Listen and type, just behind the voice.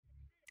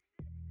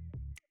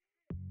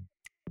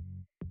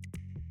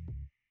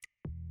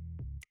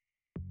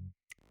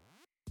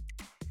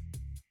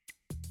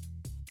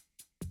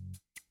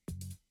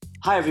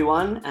Hi,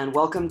 everyone, and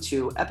welcome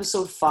to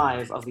episode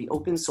 5 of the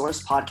Open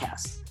Source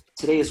Podcast.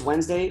 Today is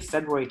Wednesday,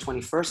 February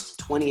 21st,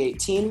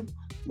 2018.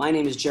 My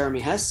name is Jeremy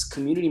Hess,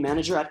 Community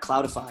Manager at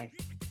Cloudify.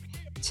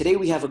 Today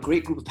we have a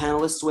great group of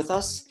panelists with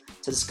us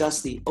to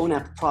discuss the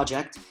ONAP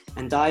project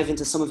and dive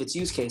into some of its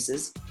use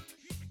cases.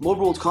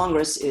 Mobile World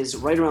Congress is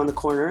right around the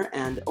corner,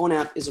 and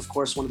ONAP is, of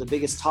course, one of the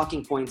biggest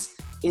talking points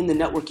in the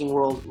networking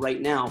world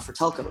right now for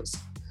telcos.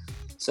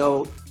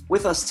 So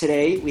with us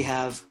today, we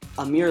have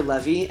Amir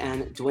Levy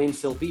and DeWayne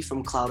Filppi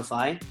from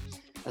Cloudify,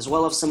 as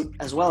well as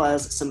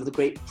some of the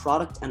great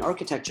product and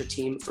architecture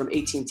team from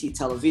AT&T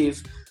Tel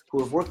Aviv, who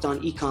have worked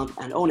on eComp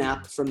and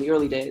ONAP from the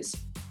early days.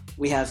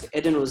 We have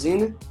Eden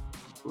Rozin,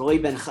 Roy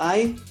Ben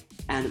Hai,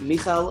 and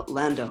Michael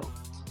Lando.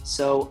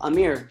 So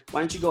Amir, why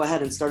don't you go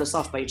ahead and start us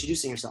off by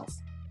introducing yourself?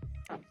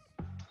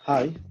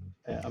 Hi,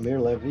 Amir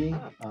Levy.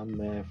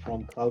 I'm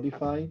from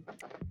Cloudify,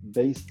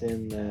 based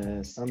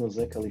in San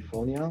Jose,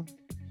 California.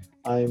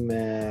 I'm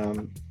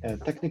a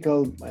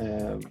technical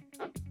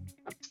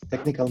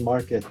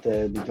market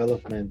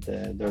development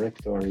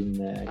director in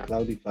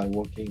Cloudify,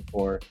 working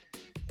for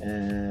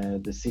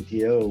the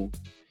CTO,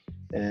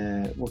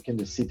 working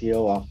the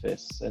CTO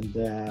office, and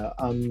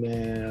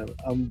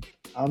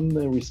I'm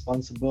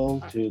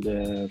responsible to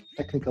the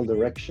technical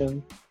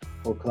direction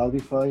for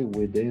Cloudify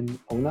within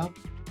ONAP.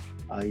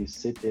 I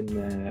sit in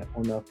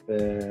ONAP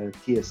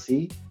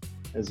TSC,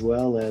 as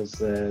well as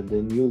the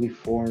newly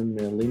formed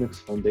Linux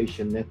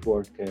Foundation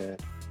Network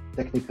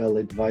Technical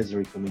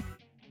Advisory Committee.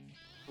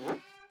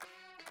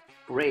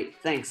 Great,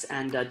 thanks.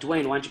 And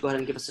DeWayne, why don't you go ahead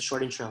and give us a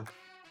short intro?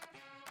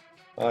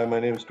 Hi, my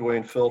name is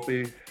DeWayne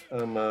Filppi.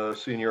 I'm a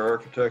senior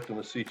architect in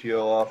the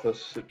CTO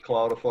office at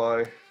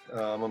Cloudify.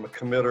 I'm a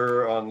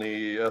committer on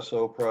the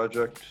SO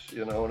project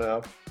in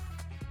ONAP,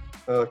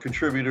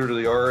 contributor to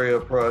the ARIA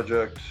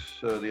project,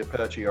 the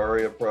Apache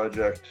ARIA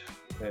project,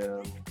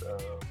 and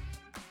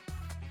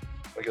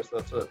I guess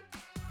that's it.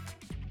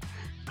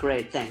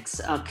 Great,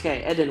 thanks.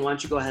 Okay, Eden, why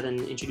don't you go ahead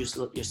and introduce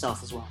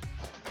yourself as well?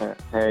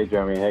 Hey,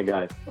 Jeremy. Hey,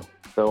 guys.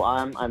 So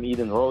I'm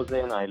Eden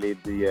Rozin. I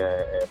lead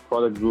the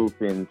product group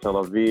in Tel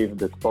Aviv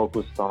that's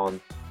focused on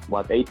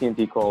what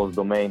AT&T calls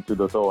domain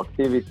 2.0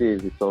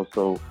 activities. It's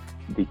also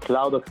the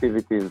cloud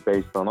activities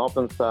based on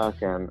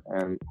OpenStack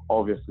and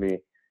obviously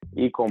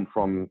eCom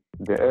from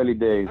the early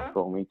days,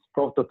 from its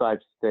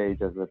prototype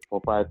stage as a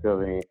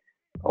proprietary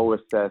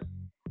OSS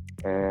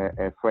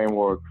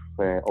framework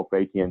of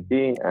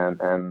AT&T,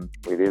 and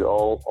we did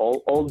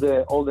all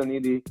the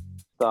needy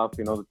stuff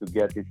in order to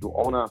get it to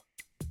ONAP.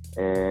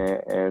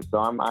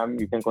 So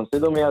you can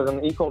consider me as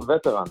an eCom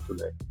veteran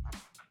today.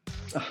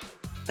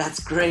 That's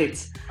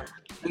great.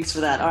 Thanks for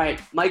that. All right,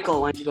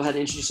 Michael, why don't you go ahead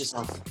and introduce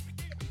yourself?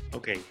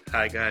 Okay,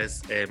 hi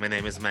guys. My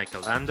name is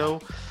Michael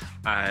Lando.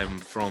 I'm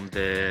from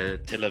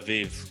the Tel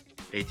Aviv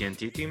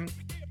AT&T team.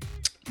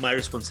 My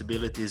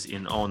responsibilities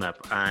in ONAP,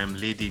 I'm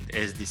leading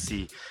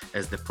SDC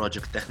as the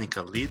project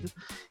technical lead.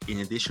 In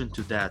addition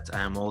to that,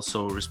 I'm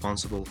also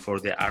responsible for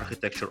the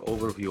architecture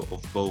overview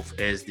of both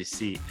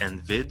SDC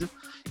and VID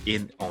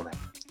in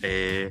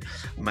ONAP.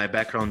 My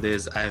background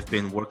is I've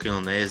been working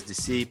on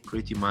SDC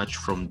pretty much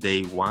from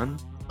day one.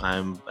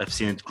 I've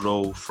seen it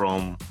grow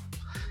from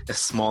a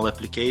small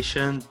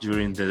application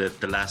during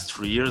the last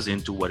 3 years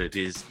into what it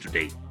is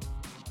today.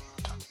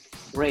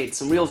 Great,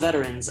 some real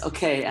veterans.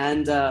 Okay,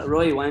 and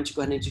Roy, why don't you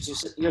go ahead and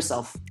introduce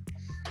yourself?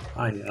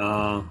 Hi,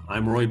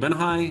 I'm Roy Ben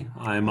Hai.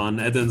 I'm on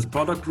Eden's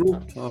product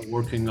group,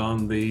 working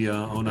on the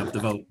ONAP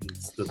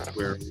developments that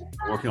we're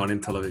working on in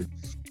Tel Aviv.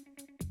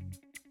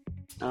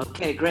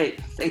 Okay, great.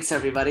 Thanks,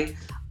 everybody.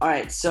 All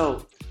right,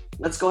 so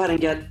let's go ahead and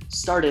get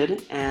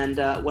started. And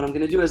what I'm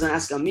going to do is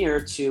ask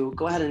Amir to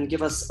go ahead and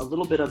give us a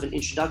little bit of an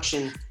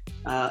introduction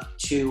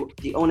to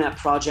the ONAP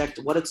project,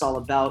 what it's all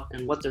about,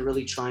 and what they're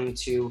really trying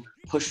to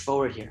push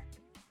forward here.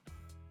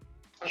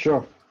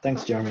 Sure.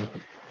 Thanks, Jeremy.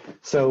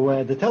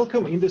 So the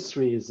telecom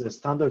industry is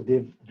standard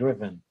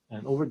driven,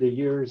 and over the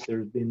years, there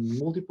have been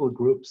multiple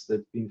groups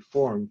that have been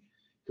formed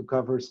to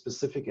cover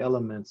specific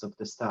elements of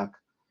the stack.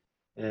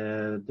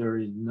 There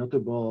is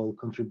notable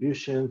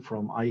contribution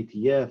from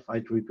IETF,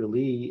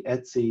 IEEE,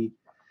 ETSI,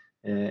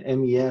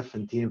 MEF,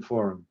 and TM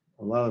Forum.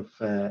 A lot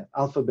of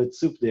alphabet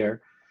soup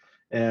there.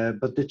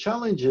 But the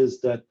challenge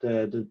is that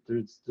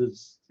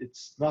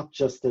it's not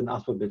just an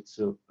alphabet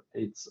soup.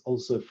 It's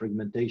also a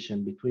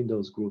fragmentation between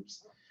those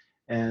groups.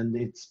 And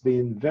it's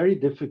been very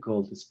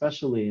difficult,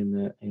 especially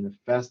in a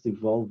fast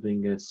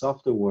evolving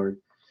software world,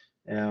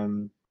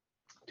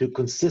 to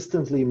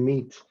consistently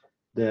meet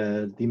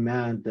the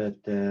demand that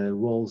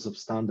roles of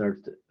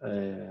standard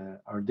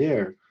are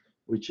there,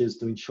 which is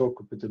to ensure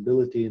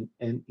compatibility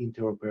and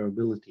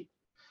interoperability.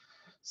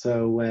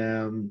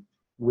 So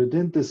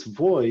within this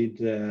void,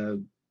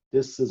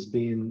 this has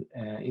been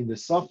in the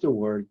software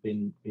world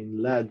been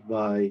led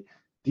by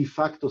de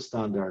facto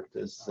standard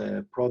as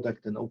a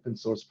product and open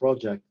source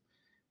project.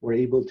 We're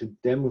able to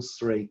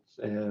demonstrate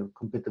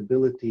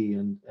compatibility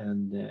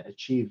and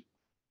achieve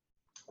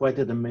quite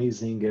an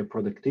amazing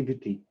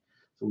productivity.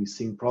 So we've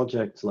seen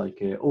projects like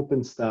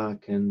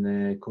OpenStack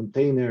and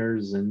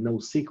containers and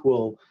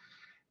NoSQL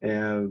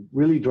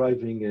really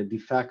driving de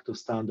facto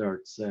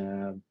standards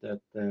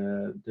that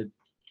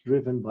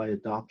driven by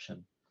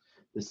adoption.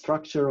 The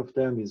structure of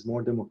them is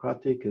more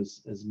democratic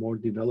as more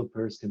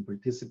developers can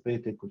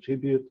participate and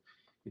contribute.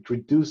 It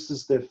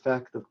reduces the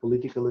effect of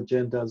political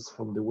agendas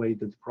from the way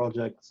that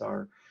projects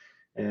are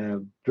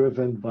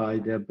driven by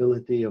the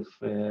ability of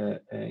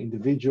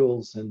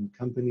individuals and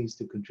companies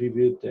to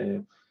contribute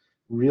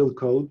real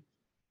code.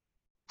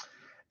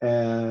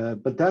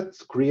 But that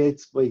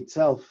creates by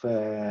itself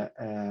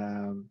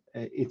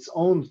its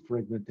own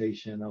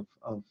fragmentation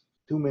of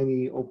too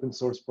many open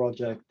source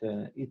projects.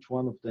 Each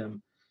one of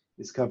them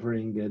is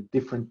covering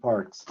different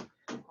parts.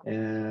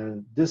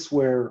 This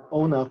where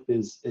ONAP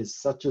is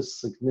such a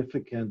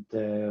significant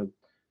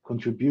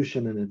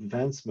contribution and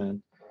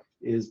advancement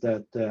is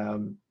that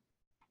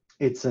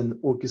it's an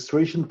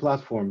orchestration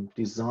platform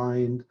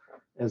designed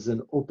as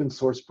an open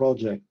source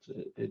project.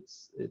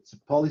 It's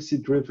policy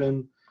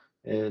driven.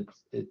 It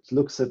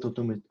looks at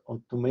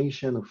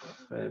automation of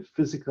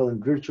physical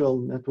and virtual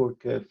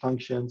network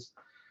functions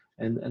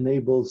and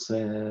enables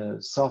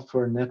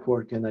software,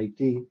 network, and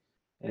IT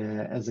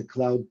as a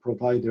cloud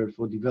provider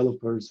for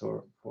developers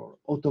or for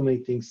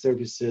automating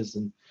services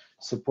and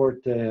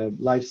support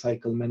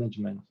lifecycle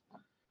management.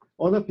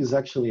 ONAP is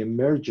actually a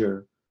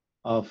merger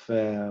of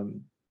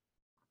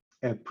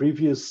a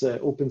previous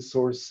open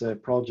source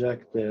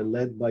project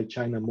led by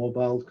China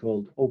Mobile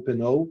called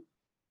OpenO.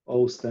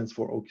 O stands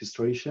for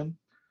orchestration.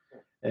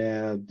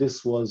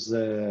 This was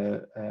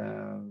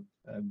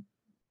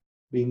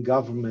being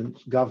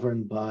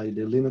governed by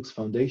the Linux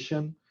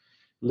Foundation.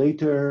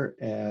 Later,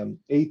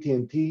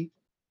 AT&T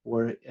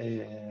were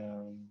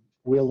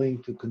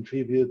willing to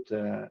contribute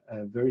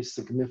a very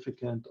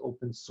significant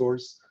open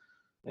source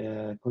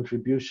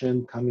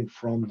contribution coming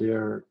from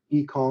their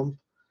eComp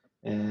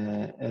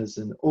as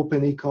an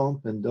open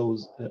eComp, and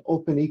those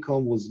open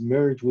eComp was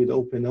merged with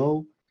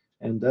OpenO,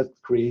 and that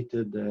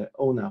created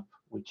ONAP,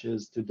 which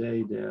is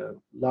today the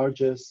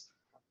largest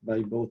by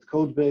both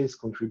code base,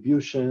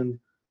 contribution,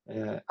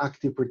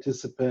 active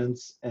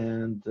participants,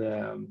 and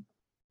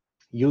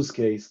use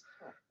case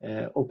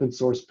open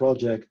source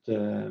project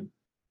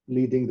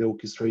leading the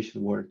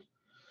orchestration work.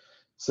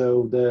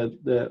 So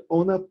the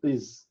ONAP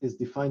is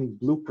defining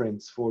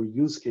blueprints for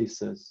use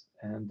cases,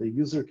 and the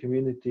user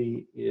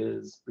community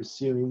is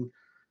pursuing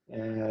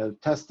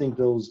testing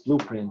those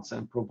blueprints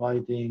and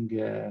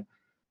providing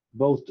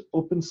both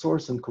open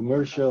source and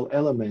commercial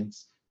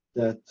elements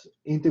that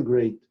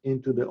integrate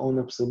into the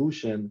ONAP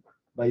solution,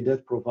 by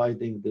that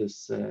providing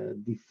this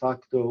de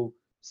facto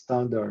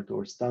standard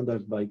or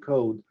standard by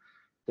code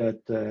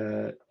that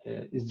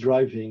is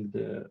driving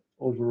the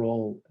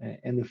overall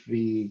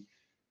NFV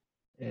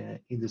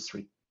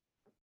industry.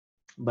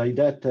 By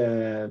that,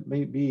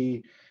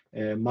 maybe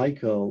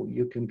Michael,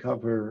 you can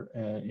cover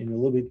in a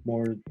little bit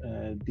more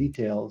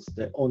details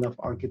the ONAP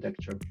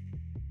architecture.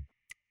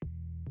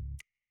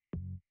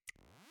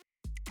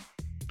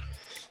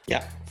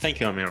 Yeah, thank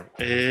you, Amir.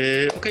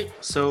 Okay,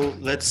 so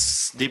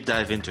let's deep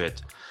dive into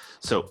it.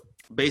 So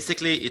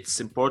basically, it's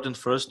important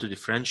first to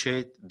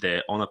differentiate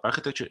the ONAP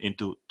architecture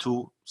into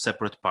two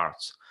separate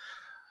parts.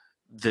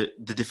 The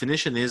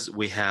definition is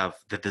we have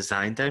the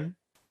design time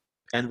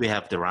and we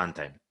have the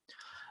runtime.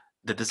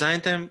 The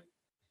design time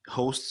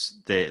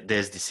hosts the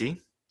SDC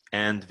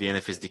and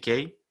VNF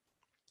SDK.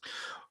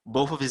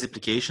 Both of these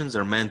applications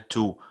are meant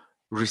to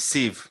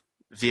receive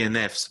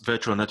VNF's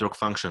virtual network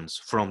functions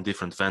from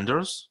different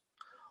vendors,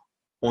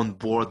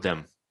 onboard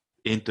them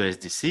into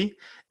SDC,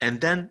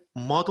 and then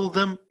model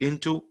them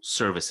into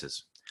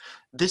services.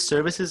 These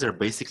services are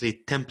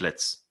basically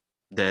templates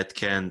that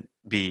can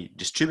be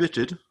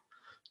distributed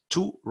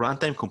to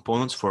runtime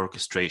components for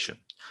orchestration.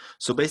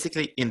 So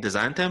basically, in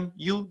design time,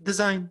 you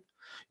design.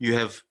 You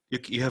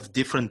have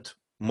different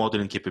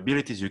modeling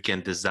capabilities. You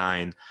can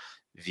design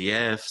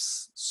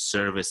VFs,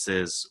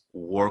 services,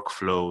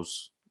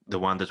 workflows, the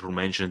one that were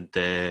mentioned,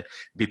 the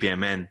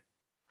BPMN.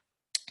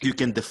 You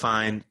can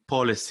define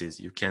policies.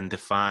 You can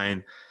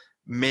define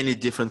many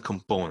different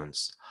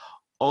components.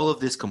 All of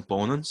these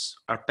components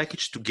are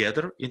packaged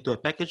together into a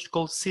package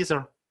called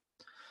Caesar.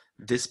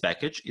 This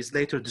package is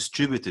later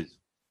distributed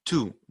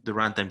to the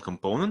runtime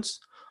components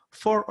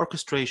for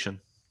orchestration.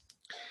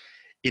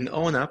 In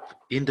ONAP,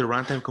 in the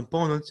runtime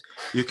components,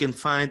 you can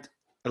find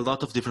a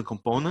lot of different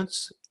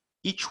components,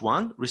 each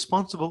one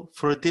responsible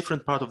for a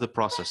different part of the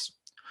process.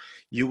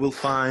 You will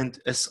find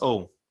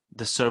SO,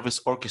 the service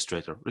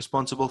orchestrator,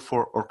 responsible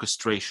for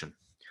orchestration.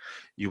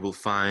 You will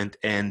find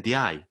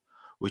NDI,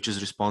 which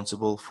is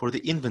responsible for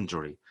the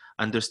inventory,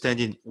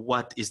 understanding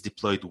what is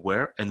deployed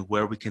where and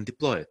where we can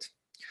deploy it.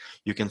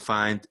 You can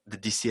find the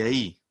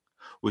DCIE,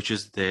 which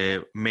is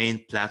the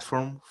main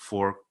platform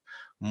for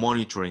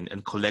monitoring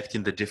and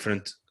collecting the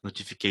different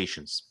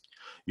notifications.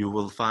 You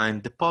will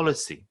find the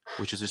policy,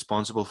 which is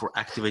responsible for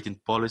activating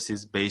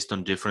policies based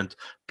on different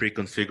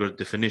pre-configured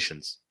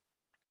definitions.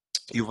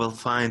 You will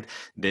find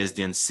the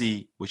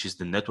SDNC, which is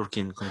the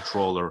networking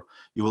controller.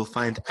 You will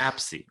find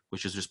APSI,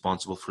 which is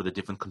responsible for the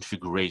different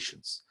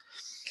configurations.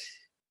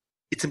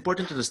 It's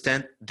important to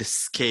understand the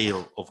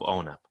scale of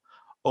ONAP.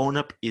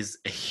 ONAP is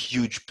a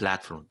huge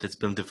platform that's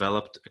been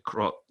developed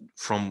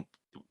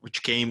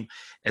which came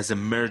as a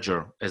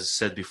merger, as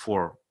said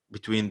before,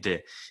 between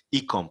the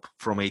eComp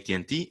from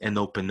AT&T and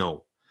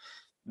OpenO.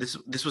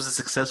 This was a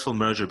successful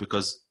merger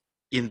because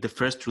in the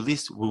first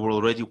release, we were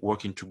already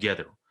working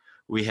together.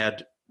 We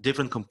had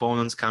different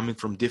components coming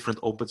from different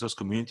open source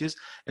communities,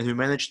 and we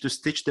managed to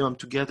stitch them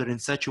together in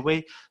such a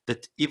way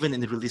that even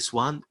in release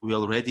 1, we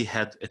already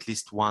had at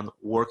least one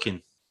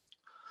working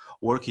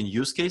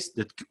use case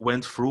that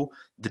went through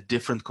the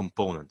different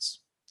components.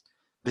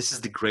 This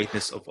is the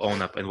greatness of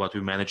ONAP and what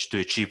we managed to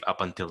achieve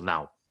up until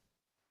now.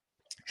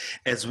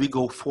 As we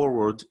go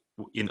forward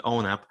in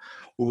ONAP,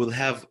 we will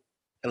have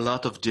a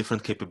lot of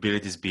different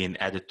capabilities being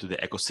added to the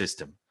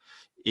ecosystem.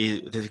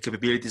 The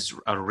capabilities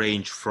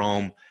range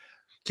from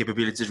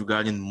capabilities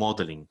regarding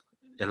modeling,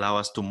 allow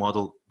us to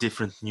model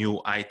different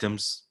new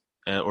items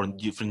or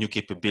different new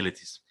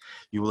capabilities.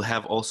 You will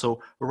have also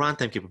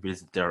runtime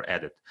capabilities that are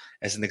added.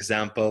 As an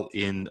example,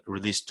 in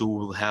release 2,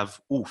 we'll have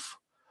OOF,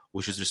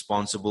 which is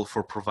responsible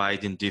for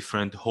providing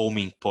different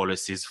homing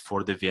policies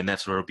for the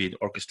VNFs that are being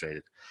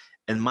orchestrated,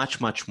 and much,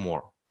 much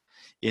more.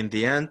 In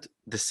the end,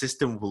 the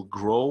system will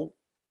grow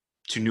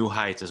to new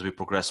heights as we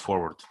progress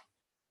forward.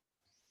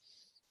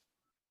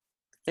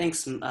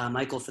 Thanks,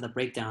 Michael, for the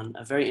breakdown.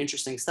 Very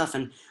interesting stuff.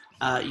 And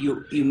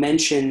you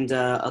mentioned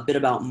a bit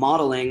about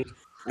modeling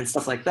and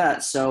stuff like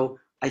that. So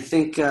I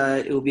think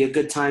it will be a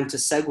good time to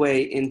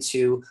segue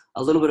into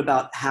a little bit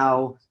about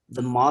how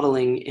the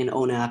modeling in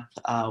ONAP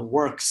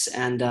works.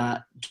 And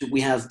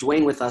we have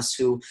DeWayne with us,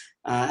 who,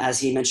 as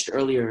he mentioned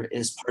earlier,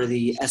 is part of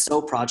the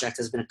SO project,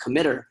 has been a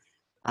committer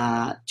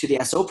to the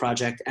SO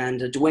project. And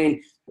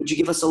DeWayne, would you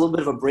give us a little bit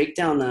of a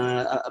breakdown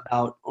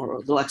about, or a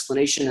little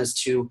explanation as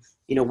to,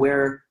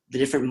 where the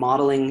different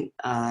modeling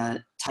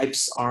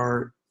types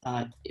are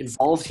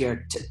involved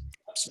here,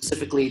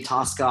 specifically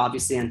TOSCA,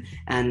 obviously,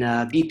 and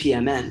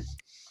BPMN?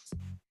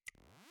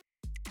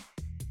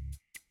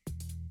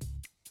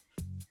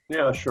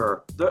 Yeah,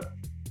 sure.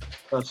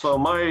 So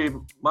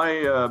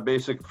my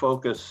basic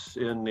focus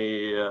in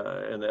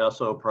the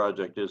SO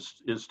project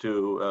is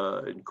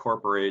to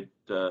incorporate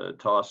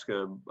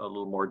TOSCA a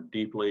little more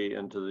deeply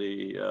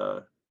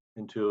into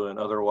an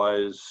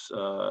otherwise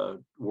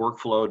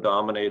workflow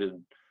dominated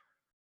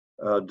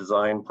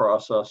design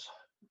process.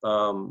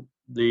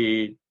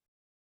 The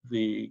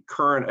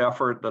current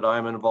effort that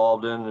I'm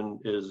involved in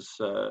is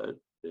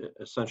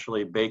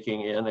essentially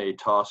baking in a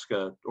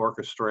TOSCA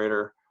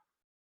orchestrator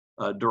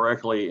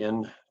directly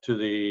into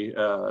the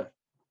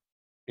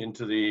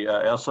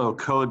SO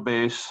code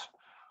base.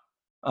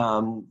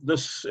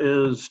 This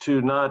is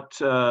to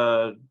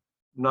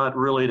not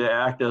really to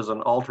act as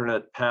an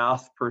alternate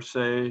path per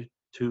se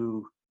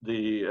to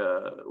the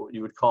what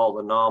you would call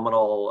the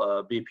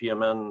nominal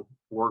BPMN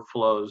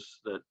workflows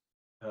that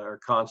are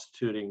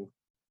constituting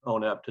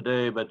ONAP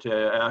today, but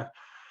to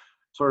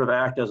sort of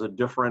act as a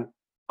different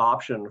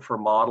option for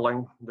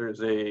modeling.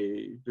 There's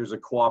a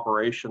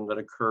cooperation that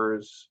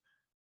occurs.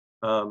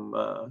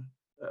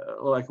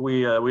 Like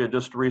we had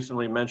just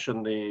recently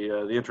mentioned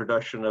the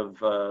introduction of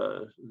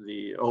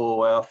the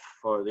OOF,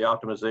 or the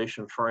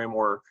optimization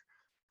framework.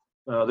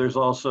 There's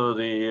also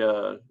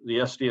the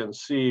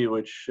SDNC,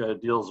 which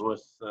deals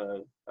with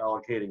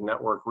allocating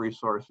network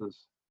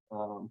resources.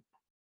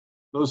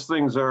 Those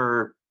things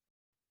are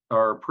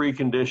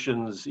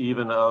preconditions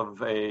even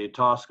of a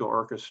TOSCA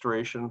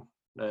orchestration.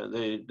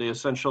 They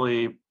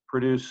essentially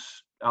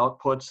produce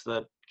outputs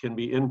that can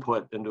be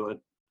input into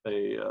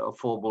a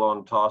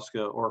full-blown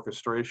TOSCA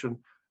orchestration,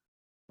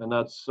 and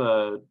that's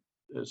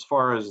as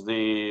far as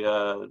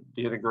the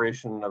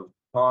integration of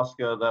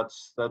TOSCA.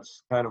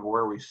 That's kind of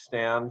where we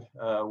stand.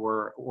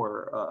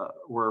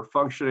 We're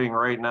functioning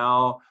right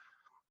now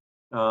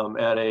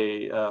at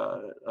a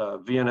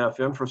VNF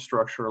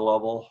infrastructure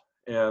level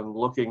and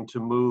looking to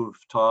move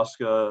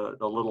TOSCA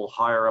a little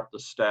higher up the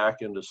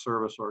stack into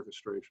service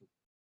orchestration.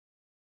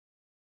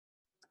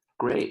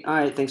 Great. All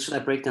right. Thanks for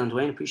that breakdown,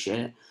 DeWayne. Appreciate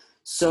it.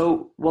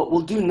 So what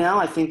we'll do now,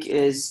 I think,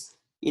 is,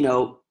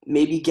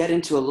 maybe get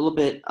into a little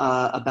bit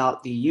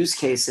about the use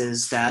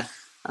cases that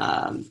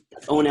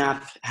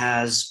ONAP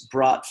has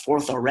brought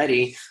forth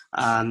already.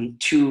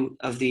 Two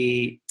of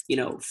the,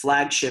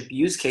 flagship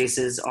use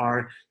cases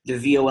are the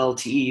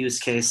VoLTE use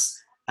case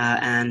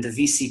and the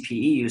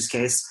VCPE use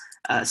case.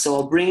 So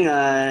I'll bring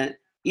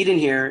Eden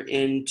here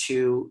in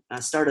to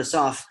start us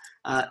off.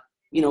 Why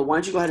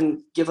don't you go ahead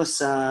and give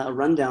us a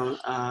rundown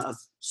of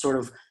sort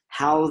of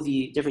how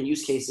the different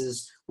use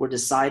cases were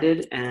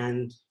decided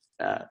and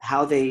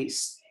how they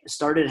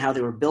started, how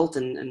they were built,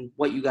 and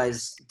what you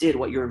guys did,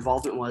 what your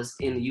involvement was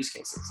in the use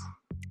cases.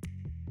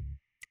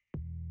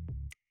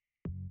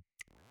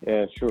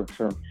 Yeah, sure.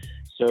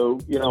 So,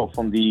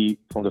 from the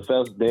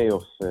first day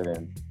of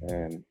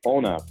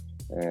ONAP,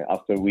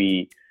 after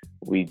we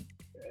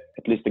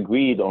at least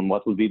agreed on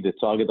what will be the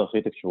target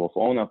architecture of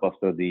ONAP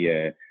after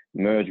the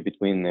merge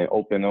between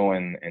OpenO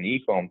and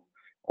eComp,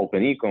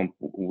 OpenEComp,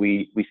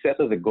 we set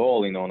as a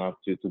goal in ONAP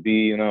to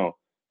be,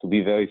 to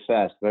be very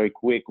fast, very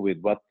quick with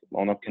what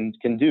ONAP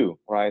can do,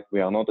 right?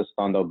 We are not a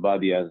standard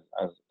body, as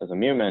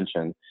Amir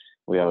mentioned.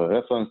 We are a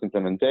reference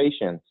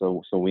implementation,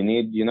 so we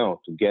need,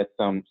 to get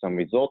some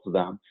results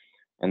done.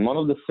 And one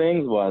of the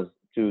things was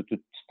to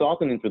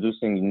start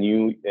introducing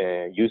new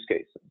use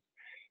cases.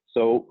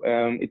 So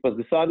it was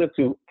decided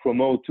to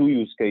promote 2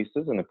 use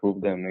cases and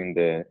approve them in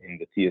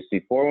the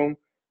TSC forum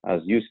as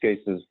use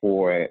cases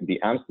for the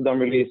Amsterdam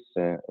release,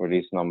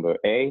 release number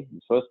A,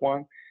 the first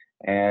one,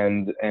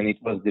 and it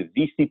was the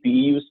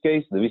VCPE use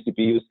case. The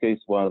VCPE use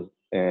case was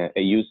a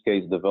use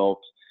case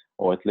developed,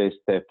 or at least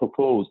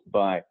proposed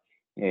by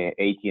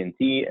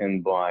AT&T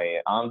and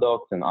by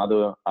Amdocs and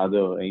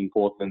other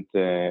important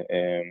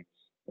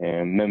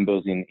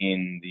members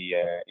in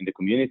the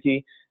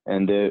community.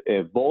 And the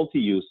VoLTE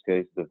use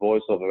case, the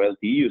voice over LTE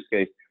use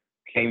case,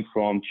 came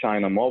from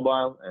China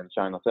Mobile and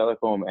China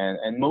Telecom,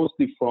 and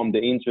mostly from the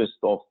interest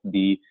of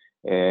the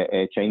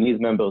Chinese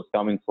members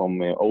coming from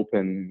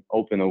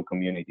OpenO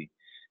community.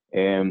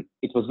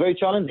 It was very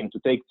challenging to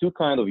take 2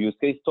 kind of use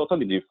case,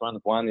 totally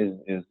different. One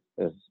is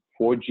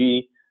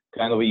 4G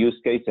kind of a use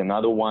case.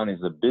 Another one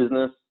is a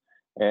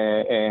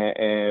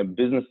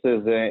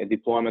businesses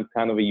deployment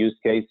kind of a use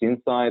case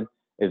inside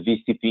a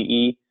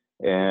VCPE,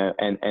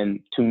 and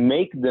to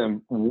make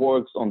them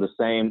works on the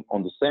same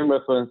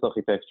reference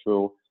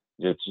architecture.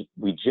 That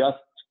we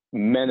just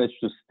managed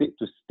to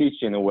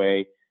stitch in a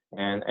way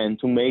and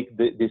to make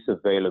this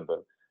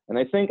available. And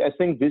I think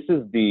this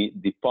is the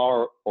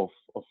power of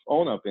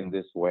ONAP in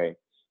this way.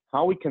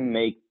 How we can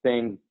make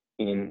things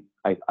in,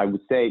 I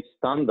would say,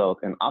 standard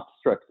and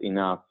abstract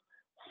enough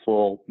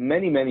for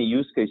many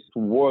use cases to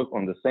work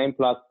on the same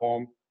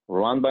platform,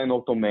 run by an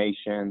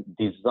automation,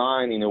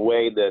 design in a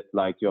way that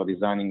like you're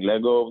designing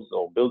Legos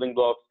or building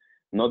blocks,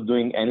 not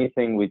doing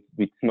anything with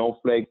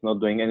snowflakes, not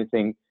doing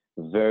anything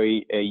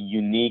very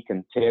unique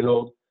and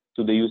tailored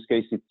to the use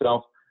case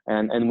itself.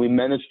 And we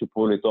managed to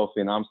pull it off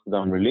in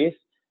Amsterdam release.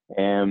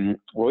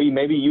 Roy,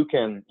 maybe you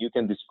can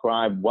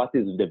describe what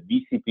is the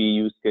VCP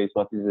use case,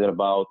 what is it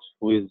about,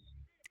 who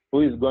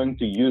is going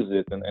to use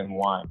it, and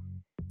why?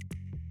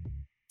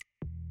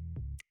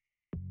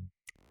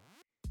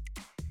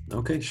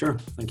 Okay, sure.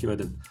 Thank you,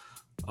 Eden.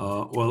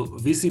 Well,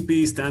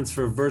 VCP stands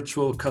for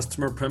Virtual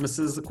Customer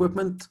Premises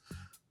Equipment.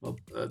 Well,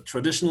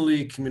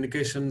 traditionally,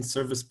 communication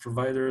service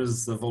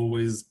providers have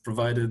always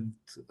provided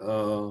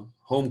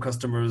home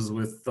customers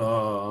with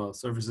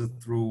services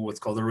through what's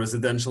called a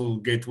residential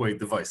gateway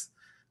device.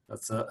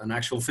 That's an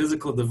actual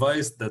physical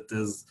device that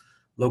is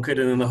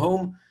located in the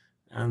home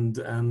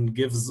and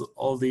gives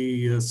all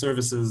the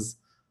services,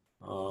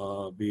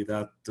 be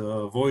that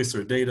voice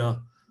or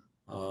data,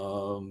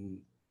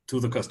 to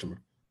the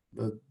customer.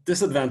 The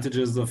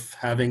disadvantages of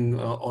having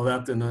all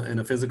that in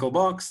a physical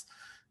box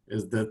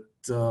is that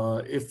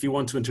if you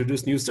want to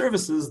introduce new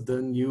services,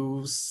 then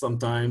you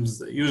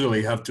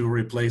usually have to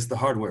replace the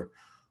hardware,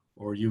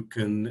 or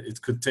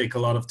it could take a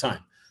lot of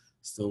time.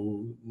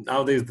 So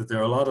nowadays that there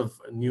are a lot of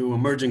new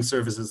emerging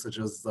services such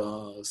as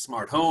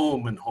smart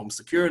home and home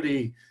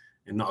security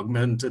and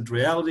augmented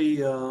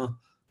reality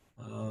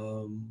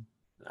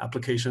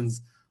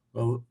applications,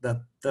 well,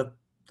 that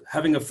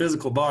having a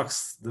physical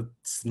box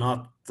that's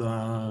not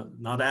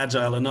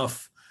agile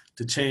enough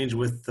to change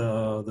with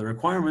the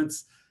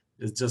requirements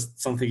is just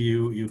something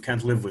you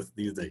can't live with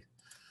these days.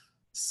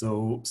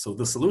 So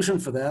the solution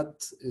for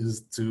that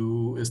is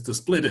to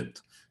split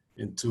it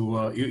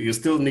into, you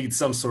still need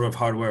some sort of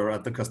hardware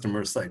at the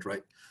customer site,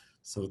 right?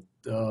 So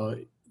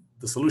the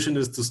solution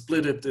is to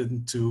split it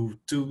into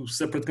 2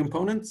 separate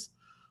components.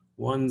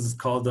 One's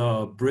called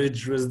a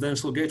Bridge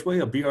Residential Gateway,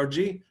 a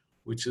BRG,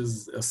 which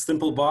is a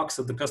simple box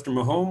at the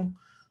customer home.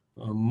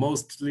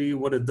 Mostly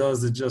what it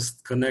does, it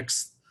just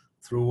connects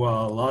through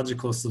a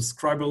logical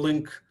subscriber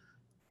link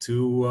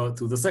to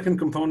the second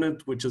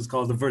component, which is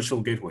called the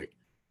Virtual Gateway,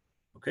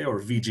 okay, or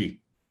VG.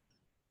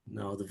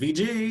 Now the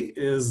VG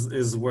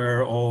is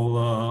where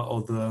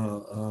all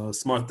the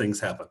smart things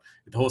happen.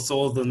 It hosts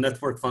all the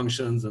network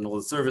functions and all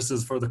the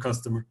services for the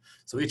customer.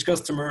 So each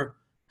customer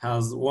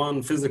has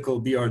one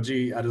physical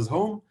BRG at his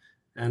home,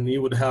 and he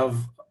would have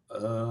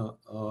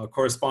a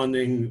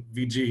corresponding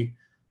VG,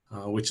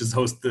 which is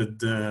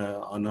hosted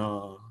on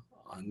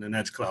an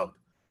edge cloud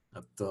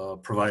at the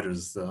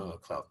provider's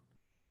cloud.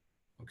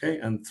 Okay,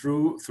 and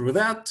through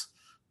that,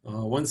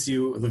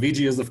 the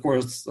VG is, of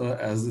course,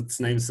 as its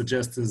name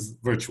suggests, is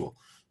virtual.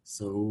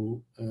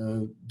 So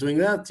doing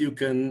that, you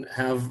can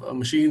have a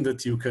machine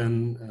that you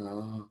can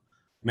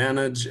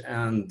manage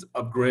and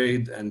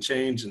upgrade and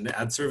change and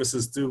add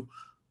services to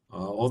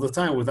all the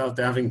time without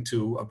having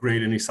to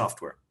upgrade any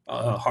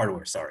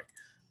hardware, sorry.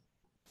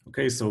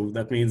 Okay, so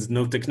that means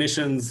no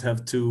technicians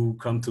have to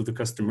come to the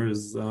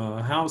customer's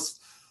house.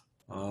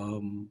 A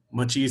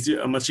much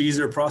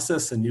easier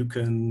process, and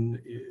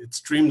it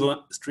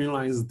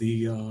streamlines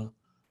the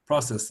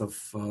process of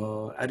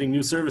adding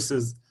new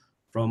services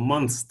from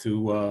months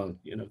to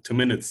to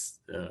minutes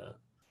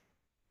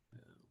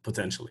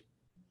potentially.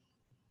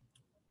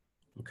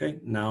 Okay,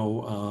 now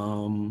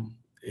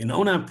in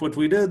ONAP, what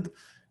we did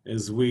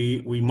is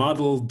we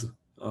modeled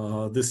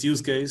this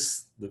use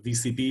case, the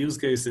VCP use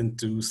case,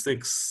 into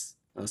 6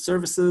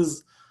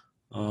 services.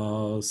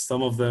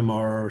 Some of them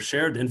are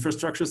shared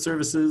infrastructure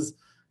services,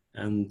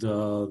 and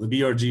the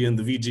BRG and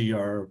the VG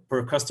are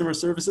per customer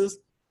services.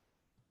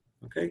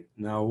 Okay,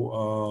 now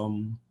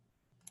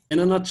in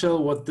a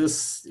nutshell, what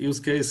this use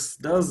case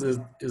does is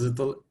it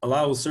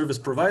allows service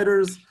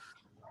providers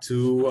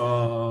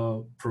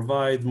to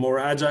provide more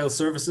agile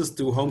services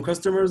to home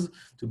customers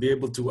to be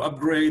able to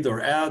upgrade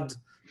or add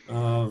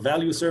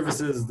value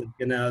services. They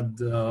can add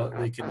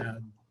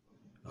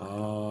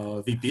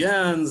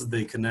VPNs,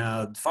 they can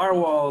add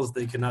firewalls,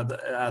 they can add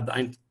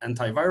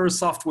antivirus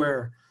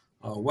software,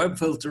 web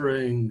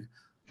filtering,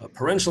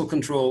 parental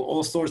control,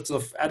 all sorts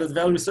of added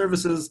value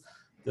services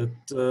that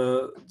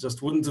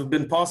just wouldn't have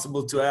been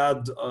possible to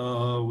add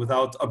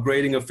without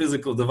upgrading a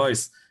physical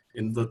device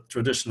in the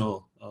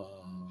traditional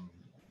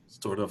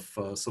sort of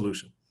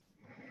solution.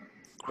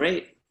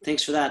 Great,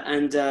 thanks for that.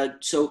 And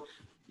so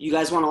you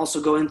guys want to also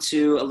go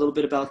into a little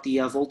bit about the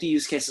VoLTE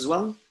use case as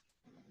well?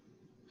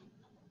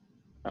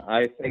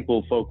 I think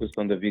we'll focus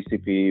on the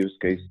VCP use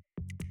case.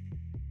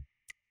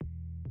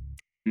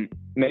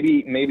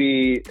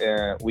 Maybe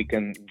we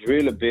can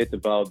drill a bit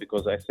about,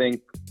 because I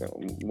think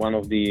one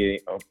of the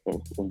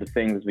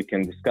things we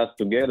can discuss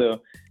together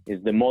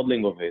is the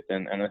modeling of it,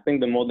 and I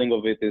think the modeling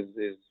of it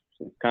is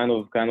kind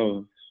of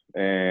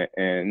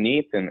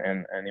neat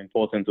and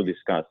important to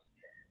discuss.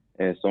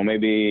 So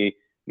maybe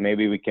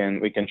we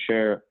can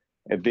share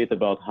a bit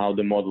about how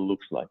the model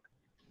looks like.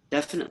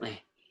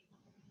 Definitely.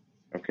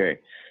 Okay.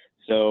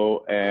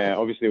 So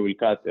obviously we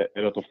cut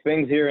a lot of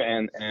things here,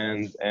 and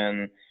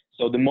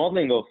so the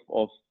modeling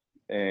of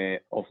the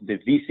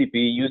VCP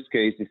use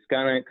case is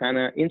kind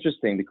of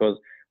interesting, because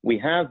we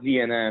have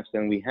VNFs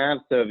and we have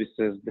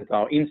services that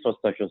are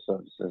infrastructure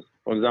services.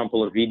 For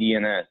example, a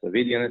VDNS. A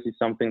VDNS is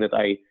something that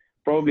I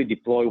probably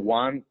deploy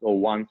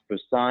once per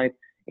site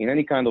in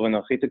any kind of an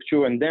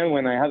architecture, and then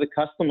when I have a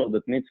customer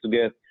that needs to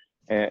get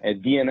a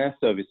DNS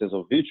services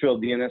or virtual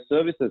DNS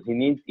services, he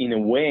needs in a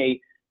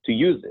way to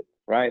use it,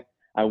 right?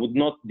 I would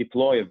not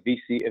deploy a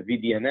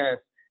VDNS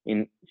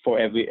for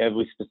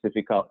every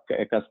specific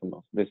customer.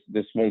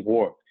 This won't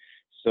work.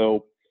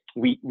 So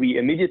we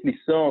immediately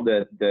saw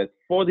that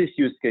for this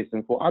use case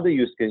and for other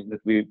use cases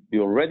that we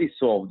already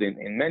solved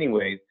in many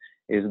ways,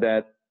 is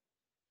that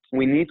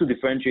we need to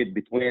differentiate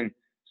between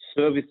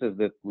services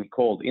that we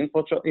call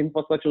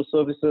infrastructure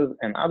services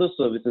and other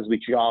services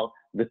which are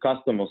the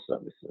customer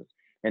services.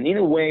 And in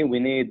a way, we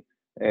need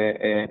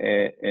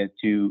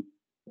to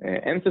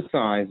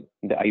emphasize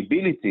the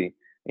ability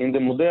in the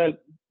model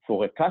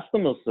for a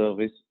customer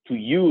service to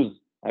use,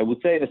 I would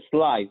say, a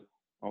slice,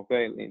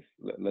 okay,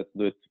 let's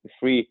do it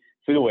free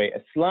way,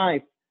 a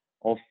slice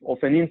of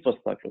an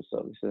infrastructure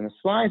service. And a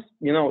slice,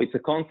 it's a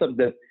concept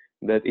that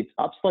it's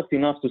abstract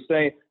enough to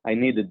say, I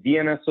need a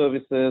DNS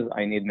services,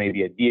 I need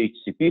maybe a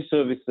DHCP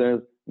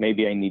services,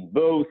 maybe I need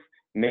both,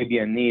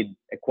 maybe I need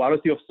a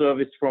quality of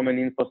service from an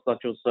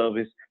infrastructure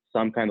service,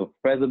 some kind of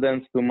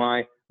precedence to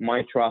my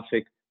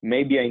traffic,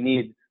 maybe I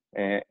need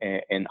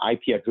an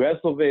IP address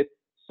of it.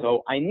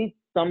 So I need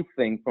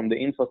something from the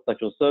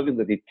infrastructure service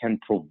that it can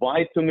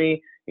provide to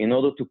me in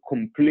order to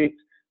complete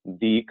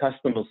the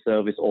customer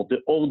service or the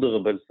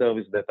orderable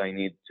service that I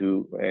need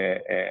to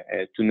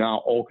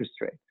now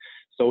orchestrate.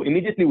 So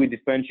immediately we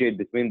differentiate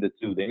between the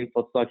two, the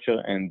infrastructure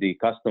and the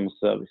customer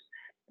service.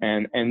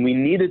 And we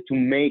needed to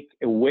make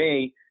a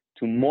way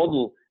to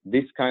model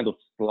this kind of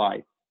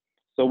slice.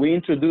 So we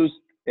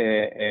introduced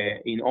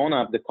in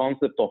ONAP the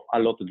concept of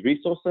allotted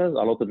resources.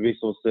 Allotted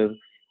resources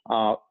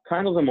are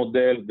kind of a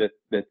model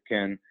that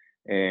can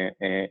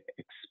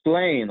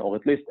explain or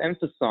at least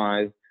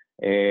emphasize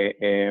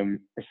a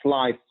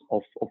slice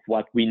of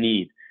what we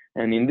need.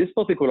 And in this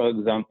particular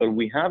example,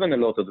 we have an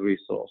allotted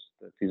resource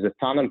that is a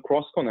tunnel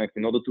cross-connect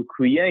in order to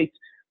create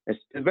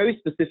a very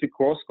specific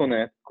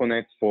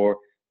cross-connect for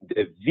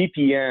the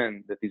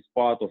VPN that is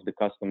part of the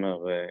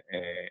customer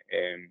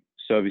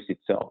service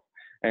itself.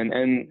 And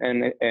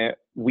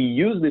we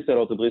use this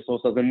allotted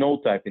resource as a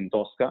node type in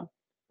TOSCA,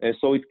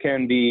 so it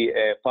can be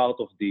part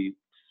of the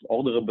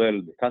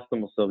orderable, the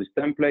customer service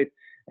template,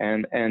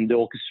 and the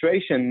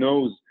orchestration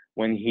knows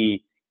when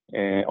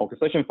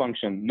orchestration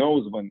function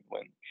knows when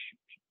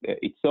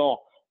it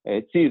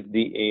sees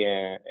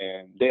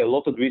the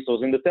allotted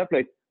resource in the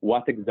template,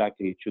 what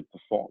exactly it should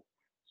perform.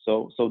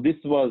 So this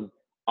was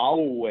our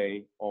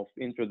way of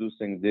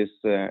introducing this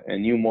a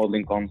new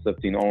modeling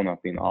concept in ONAP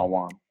in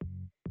R1.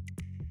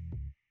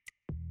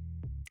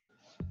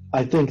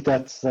 I think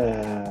that's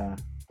a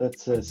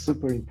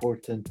super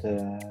important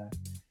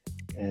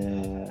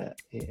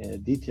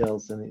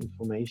details and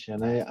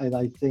information.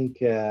 I think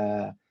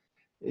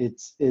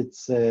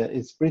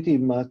it's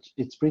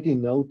pretty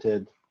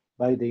noted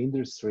by the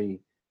industry,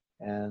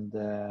 and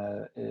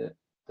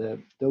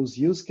those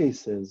use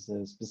cases,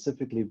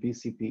 specifically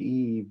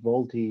VCPE,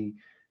 VoLTE,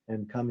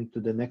 and coming to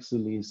the next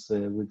release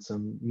with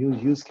some new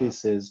use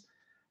cases,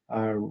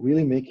 are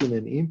really making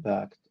an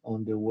impact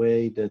on the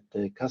way that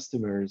the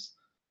customers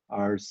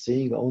are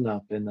seeing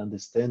ONAP and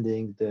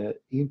understanding the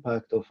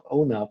impact of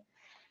ONAP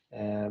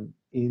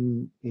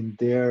in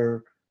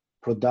their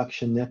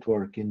production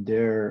network, in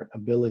their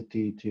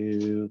ability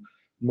to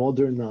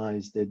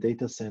modernize the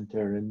data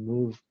center and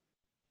move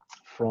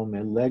from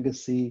a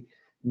legacy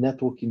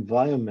network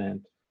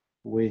environment,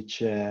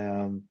 which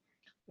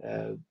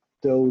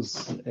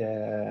those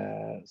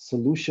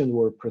solutions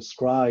were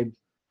prescribed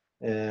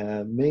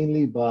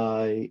mainly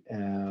by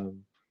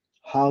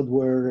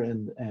hardware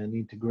and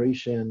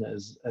integration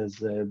as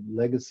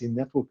legacy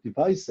network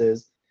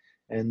devices,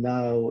 and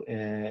now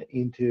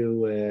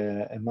into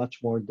a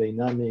much more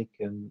dynamic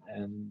and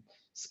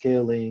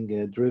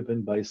scaling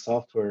driven by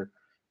software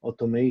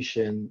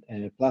automation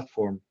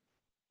platform.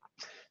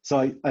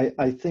 So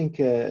I think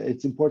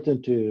it's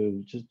important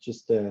to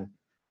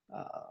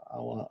I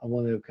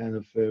want to kind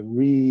of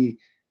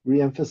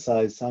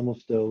re-emphasize some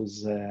of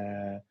those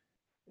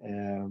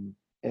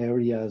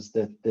areas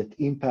that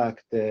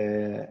impact.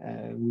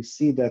 We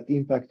see that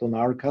impact on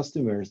our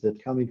customers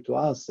that coming to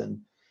us,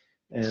 and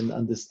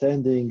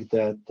understanding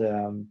that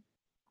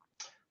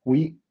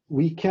we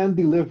can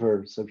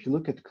deliver. So if you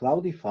look at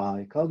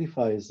Cloudify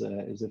is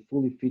a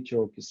fully featured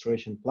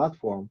orchestration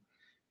platform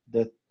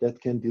that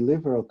can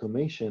deliver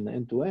automation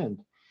end to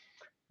end.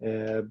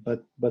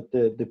 But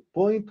the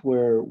point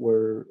where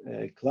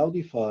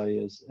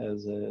Cloudify as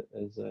a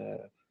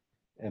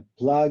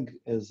plug,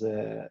 as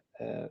a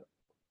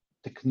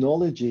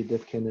technology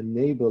that can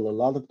enable a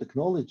lot of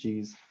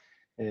technologies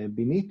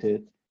beneath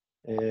it,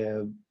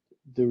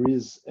 there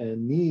is a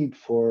need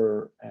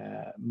for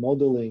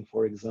modeling,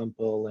 for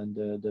example, and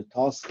the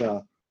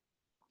TOSCA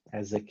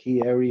as a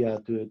key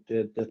area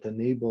that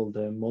enable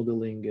the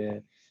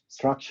modeling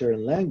structure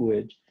and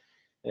language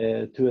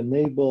to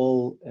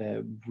enable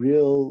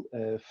real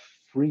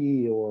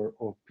free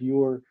or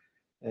pure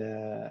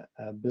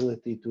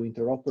ability to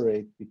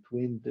interoperate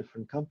between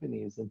different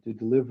companies and to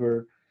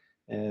deliver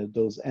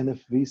those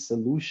NFV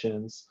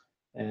solutions,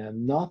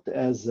 not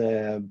as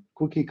a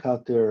cookie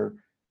cutter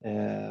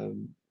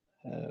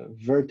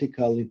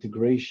vertical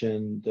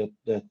integration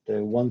that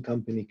one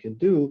company can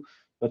do,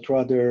 but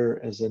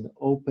rather as an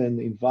open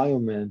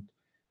environment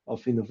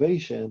of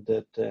innovation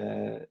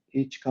that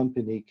each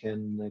company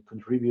can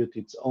contribute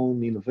its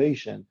own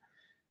innovation.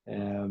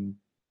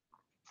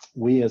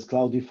 We as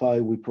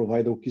Cloudify, we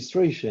provide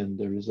orchestration.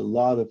 There is a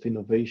lot of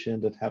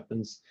innovation that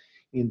happens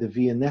in the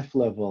VNF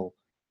level,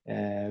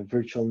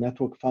 virtual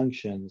network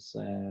functions.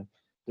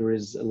 There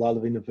is a lot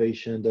of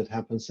innovation that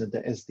happens at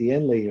the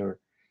SDN layer.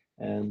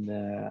 And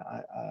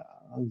I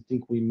don't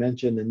think we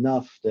mentioned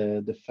enough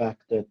the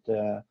fact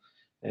that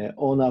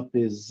ONAP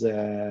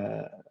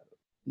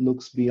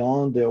looks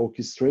beyond the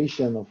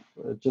orchestration of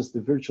just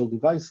the virtual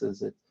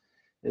devices.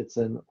 It's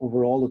an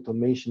overall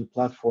automation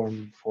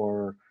platform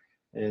for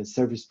a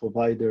service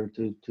provider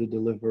to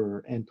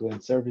deliver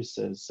end-to-end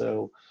services.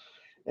 So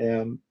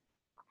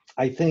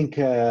I think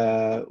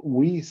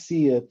we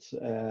see it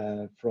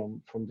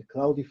from the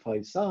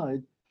Cloudify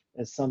side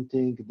as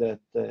something that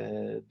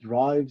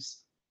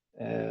drives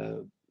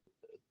the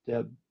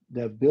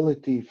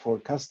ability for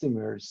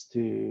customers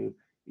to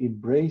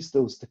embrace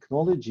those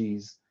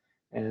technologies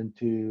and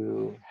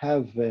to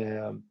have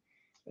a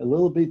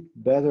little bit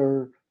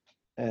better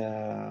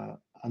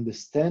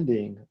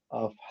understanding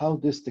of how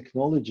this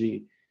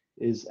technology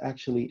is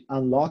actually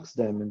unlocks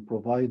them and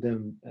provide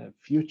them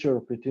future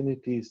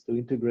opportunities to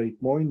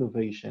integrate more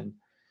innovation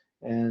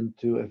and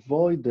to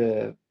avoid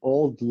the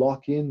old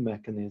lock-in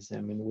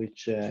mechanism in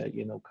which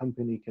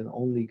company can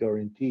only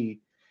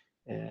guarantee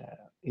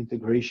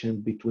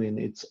integration between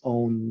its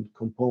own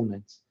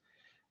components.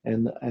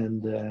 And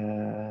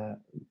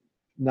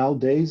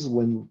nowadays,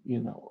 when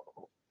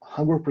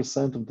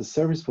 100% of the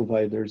service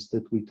providers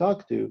that we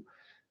talk to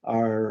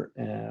are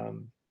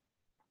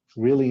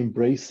really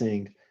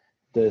embracing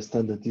the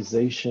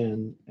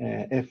standardization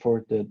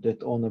effort that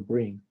ONAP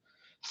bring.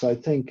 So I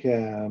think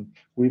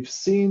we've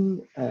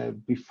seen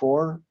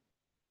before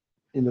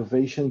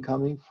innovation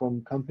coming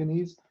from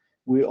companies.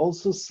 We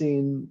also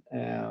seen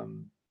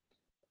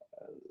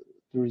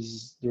there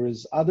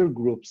is other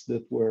groups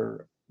that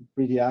were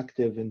pretty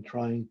active in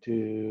trying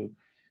to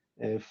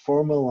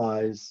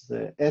formalize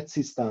the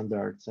ETSI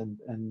standards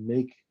and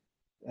make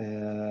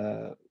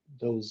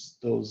those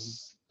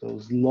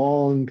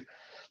long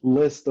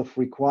list of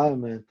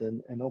requirement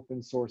and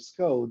open source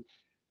code,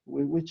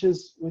 which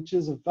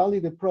is a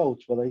valid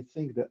approach. But I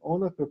think the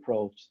ONAP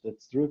approach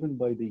that's driven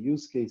by the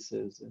use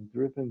cases and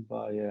driven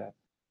by a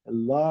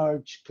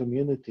large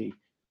community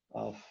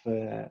of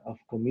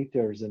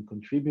committers and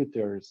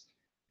contributors,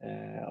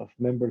 of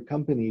member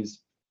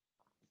companies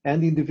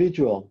and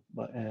individual,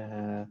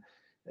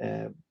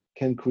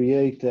 can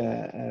create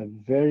a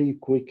very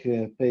quick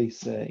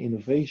pace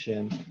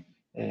innovation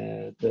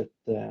that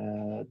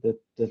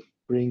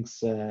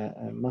brings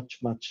a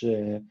much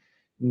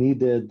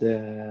needed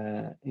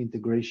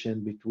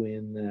integration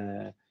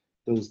between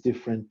those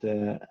different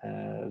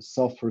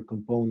software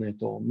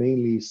component, or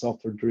mainly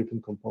software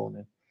driven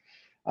component.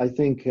 I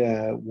think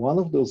one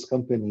of those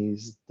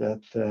companies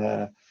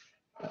that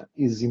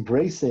is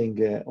embracing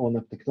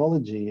ONAP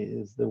technology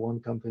is the one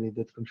company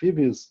that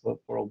contributes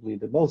probably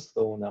the most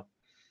to ONAP.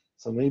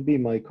 So maybe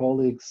my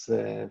colleagues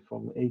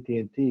from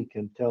AT&T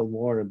can tell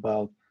more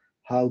about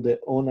how the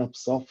ONAP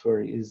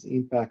software is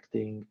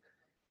impacting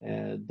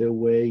the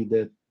way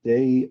that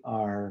they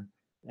are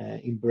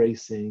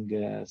embracing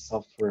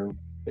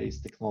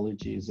software-based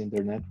technologies in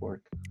their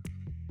network.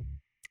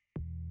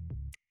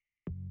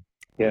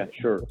 Yeah,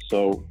 sure.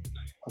 So,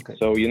 okay.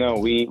 So,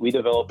 we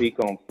developed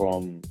Ecom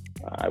from,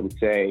 I would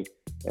say,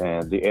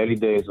 the early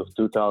days of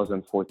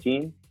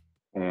 2014.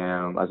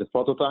 As a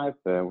prototype,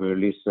 we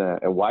released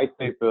a white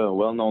paper, a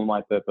well-known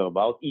white paper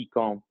about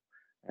Ecom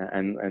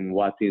and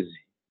what is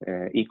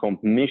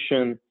Ecom's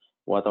mission,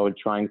 what are we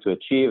trying to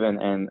achieve.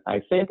 And I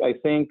think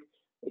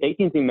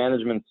AT&T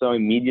management saw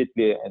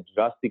immediately a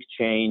drastic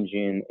change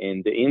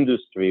in the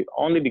industry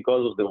only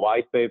because of the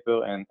white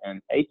paper and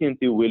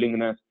AT&T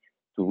willingness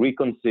to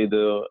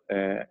reconsider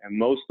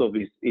most of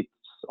its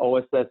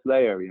OSS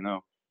layer.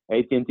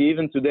 AT&T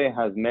even today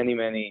has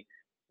many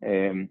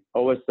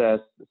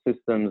OSS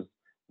systems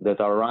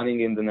that are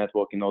running in the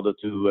network in order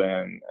to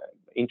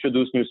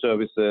introduce new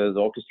services,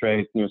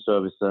 orchestrate new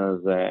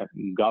services,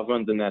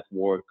 govern the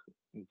network,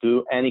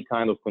 do any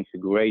kind of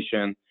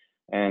configuration,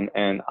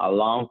 and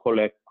alarm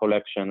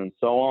collection and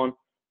so on,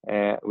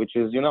 which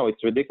is,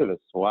 it's ridiculous.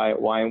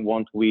 Why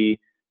won't we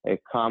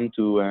come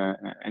to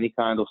any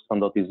kind of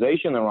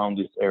standardization around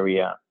this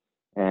area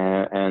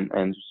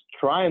and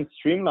try and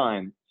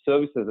streamline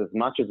services as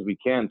much as we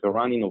can to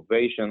run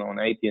innovation on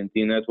AT&T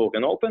network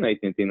and open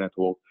AT&T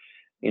network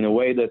in a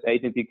way that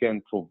AT&T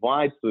can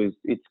provide to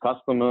its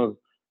customers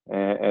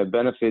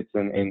benefits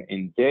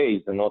in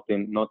days and not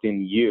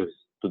in years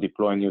to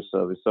deploy new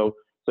service. So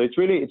it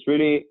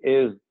really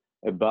is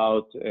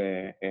about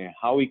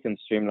how we can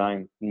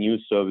streamline new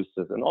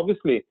services. And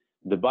obviously,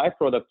 the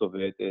byproduct of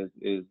it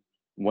is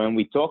when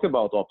we talk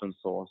about open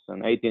source,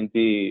 and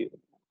AT&T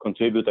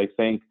contribute, I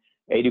think,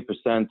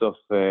 80% of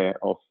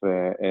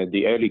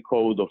the early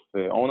code of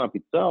ONAP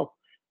itself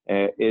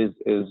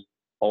is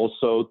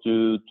also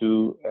to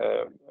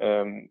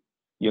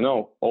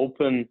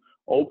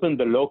open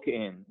the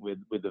lock-in with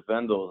the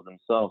vendors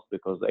themselves,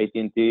 because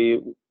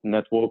AT&T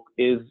network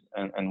is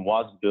and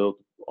was built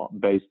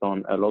based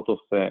on a lot of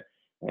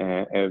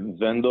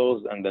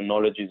vendors, and the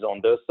knowledge is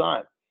on their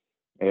side.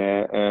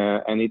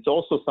 And it's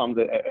also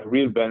a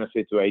real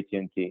benefit to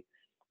AT&T.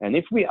 And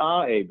if we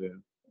are able,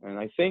 and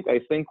I think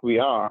we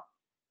are,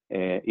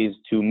 is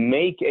to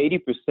make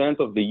 80%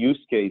 of the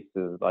use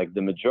cases, like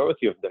the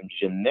majority of them,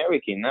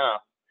 generic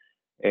enough,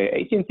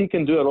 AT&T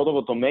can do a lot of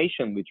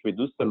automation, which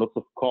reduces a lot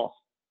of cost.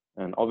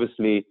 And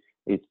obviously,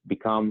 it's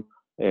become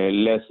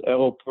less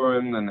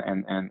error-prone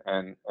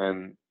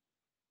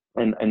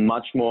and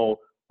much more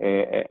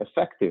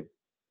effective.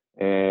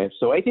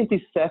 So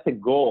AT&T set a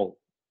goal,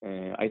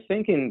 I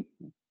think in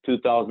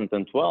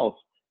 2012,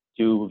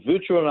 to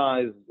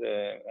virtualize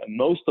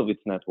most of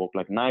its network,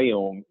 like 90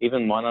 or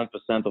even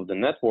 100% of the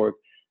network.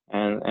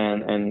 And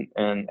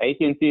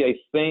AT&T, I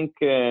think,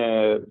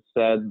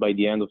 said by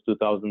the end of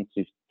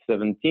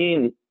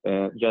 2017,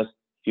 just a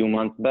few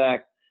months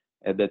back,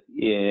 that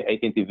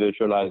AT&T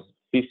virtualized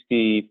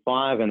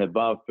 55 and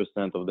above %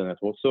 of the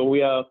network. So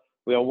we are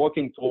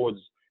working towards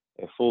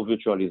a full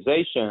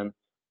virtualization,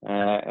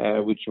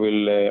 which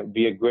will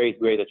be a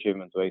great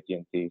achievement to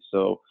AT&T.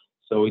 So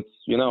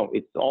it's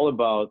it's all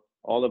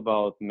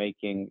about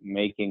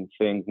making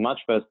things much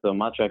faster,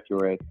 much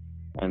accurate,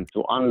 and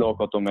to unlock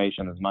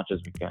automation as much as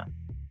we can.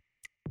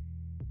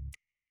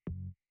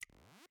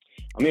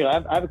 Amir,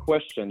 I have a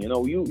question.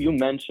 You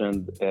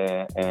mentioned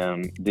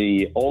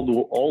the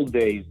old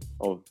days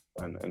of,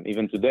 and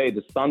even today,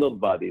 the standard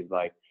bodies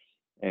like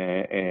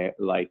IEEE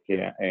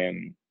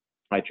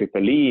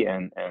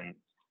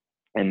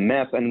and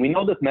MEF, and we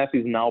know that MEF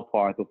is now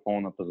part of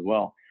ONAP as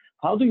well.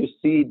 How do you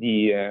see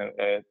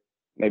the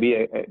maybe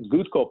a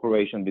good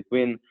cooperation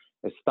between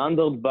a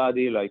standard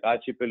body like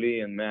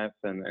IEEE and MEF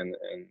and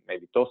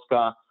maybe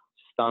TOSCA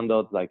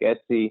standards like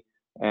ETSI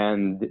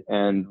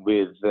and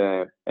with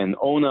an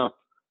ONAP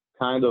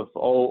kind of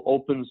all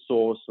open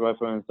source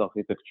reference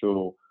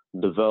architectural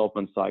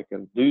development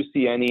cycle? Do you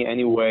see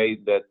any way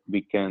that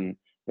we can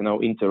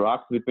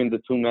interact between the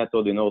two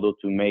methods in order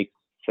to make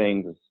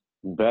things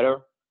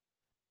better?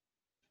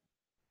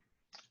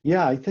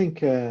 Yeah, I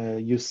think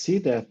you see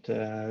that.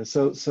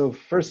 So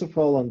first of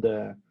all, on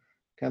the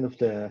kind of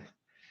the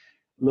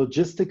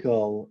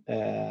logistical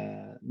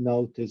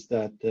note is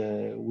that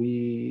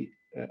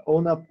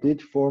ONAP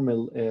did form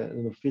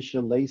an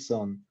official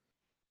liaison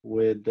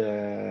with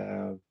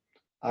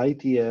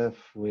IETF,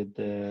 with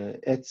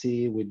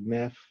ETSI, with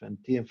MEF and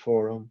TM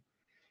Forum,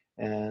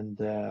 and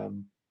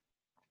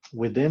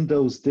within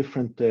those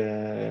different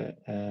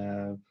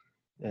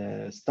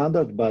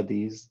standard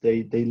bodies,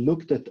 they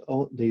look at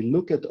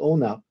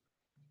ONAP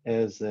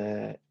as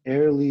an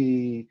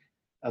early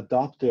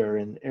adopter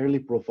and early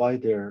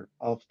provider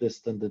of the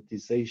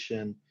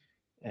standardization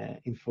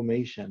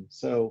information.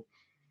 So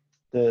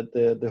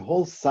the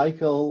whole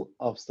cycle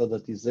of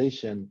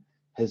standardization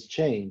has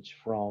changed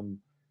from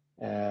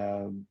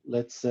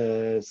let's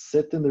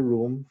sit in the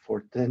room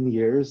for 10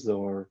 years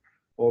or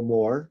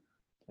more,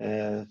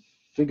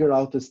 figure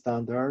out the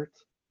standard,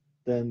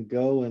 then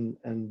go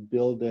and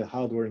build the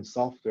hardware and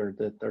software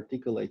that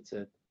articulates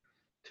it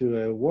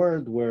to a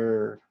world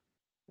where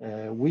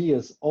we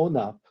as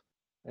ONAP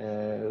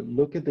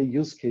look at the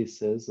use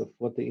cases of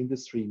what the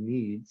industry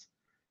needs,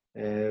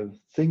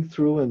 think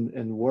through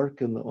and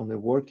work on a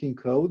working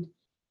code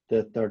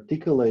that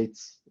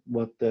articulates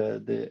what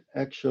the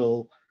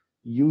actual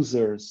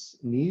users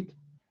need.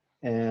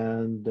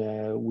 And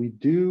we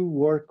do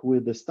work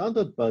with the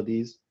standard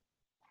bodies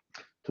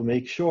to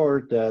make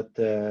sure that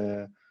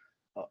the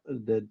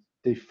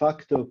de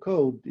facto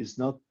code is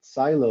not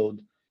siloed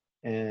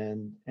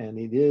and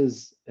it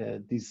is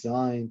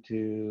designed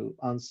to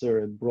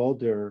answer a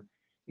broader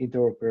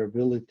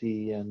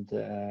interoperability and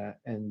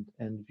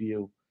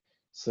view.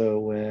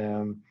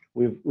 So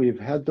we've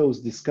had those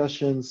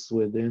discussions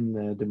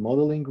within the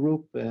modeling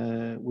group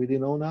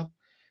within ONAP,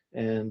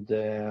 and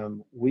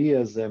we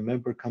as a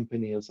member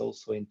company is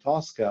also in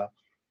TOSCA.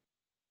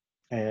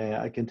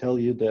 I can tell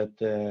you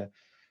that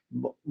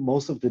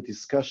most of the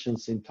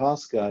discussions in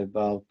TOSCA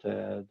about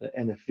the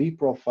NFV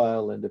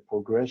profile and the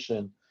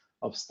progression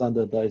of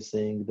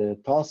standardizing the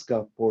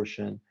TOSCA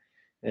portion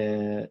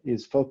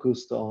is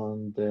focused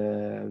on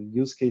the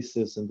use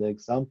cases and the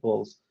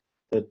examples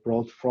that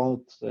brought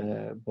forward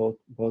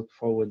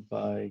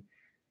by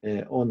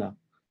ONAP.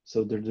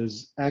 So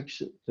there's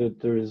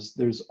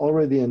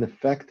already an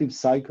effective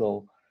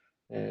cycle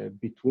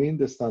between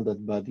the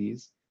standard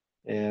bodies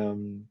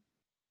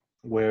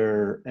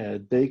where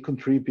they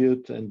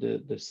contribute, and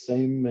the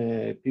same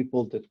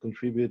people that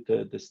contribute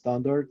the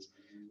standards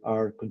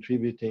are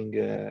contributing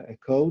a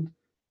code,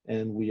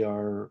 and we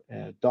are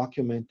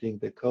documenting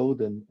the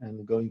code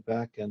and going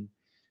back and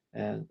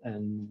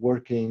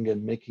working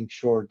and making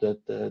sure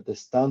that the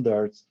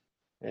standards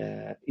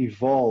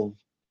evolve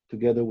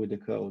together with the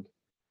code.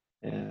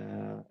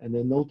 And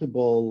the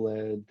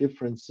notable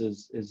difference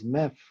is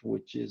MEF,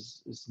 which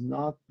is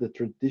not the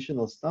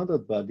traditional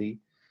standard body,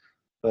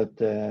 but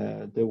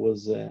there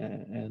was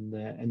an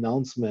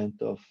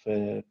announcement of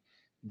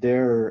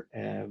their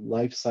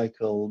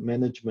lifecycle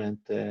management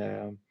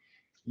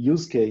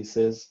use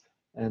cases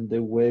and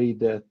the way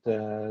that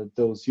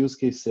those use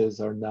cases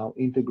are now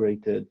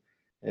integrated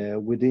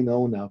within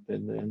ONAP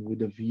and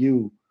with a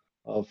view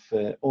of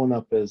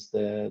ONAP as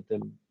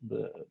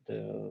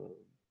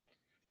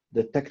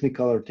the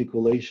technical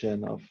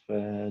articulation of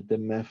the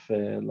MEF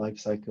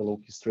lifecycle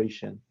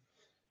orchestration.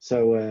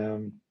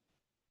 So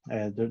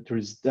there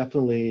is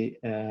definitely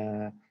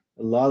a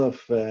lot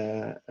of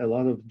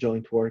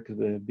joint work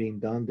being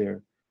done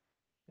there.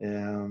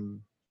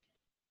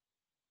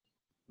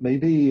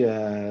 Maybe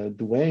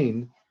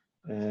DeWayne,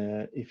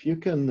 if you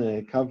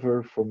can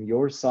cover from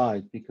your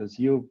side, because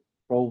you've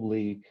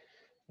probably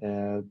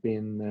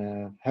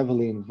been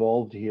heavily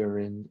involved here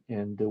in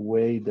the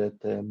way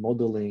that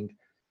modeling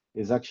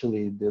is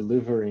actually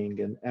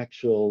delivering an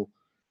actual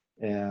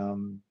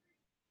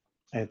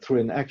through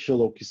an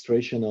actual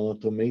orchestration and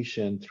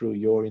automation through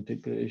your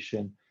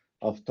integration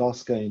of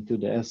TOSCA into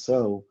the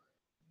SO.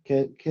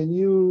 Can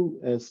you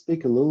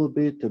speak a little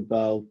bit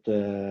about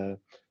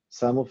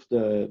some of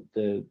the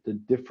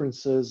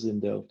differences in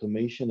the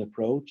automation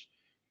approach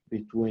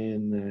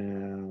between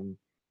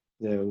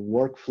the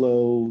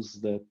workflows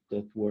that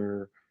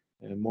were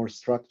more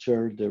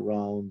structured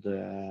around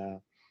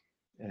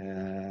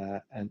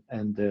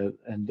and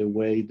the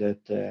way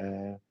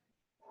that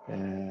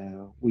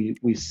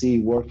we see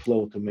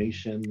workflow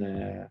automation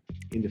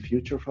in the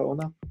future for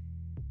ONAP?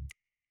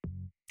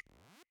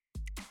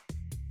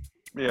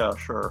 Yeah,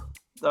 sure.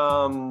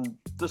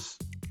 This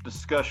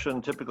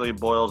discussion typically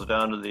boils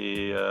down to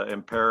the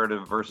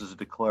imperative versus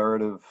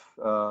declarative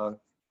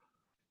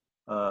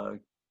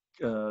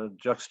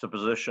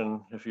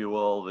juxtaposition, if you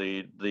will,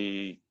 the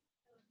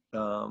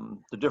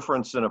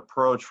difference in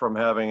approach from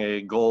having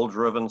a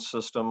goal-driven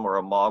system or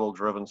a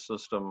model-driven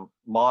system,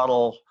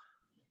 model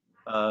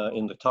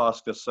in the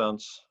TOSCA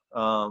sense,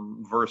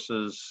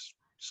 versus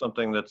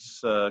something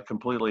that's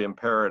completely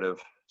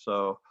imperative.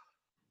 So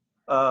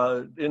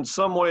in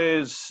some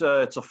ways,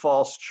 it's a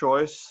false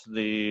choice.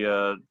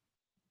 You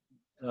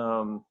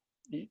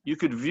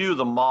could view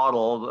the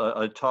model,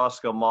 a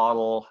TOSCA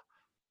model,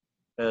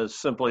 as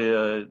simply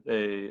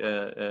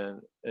a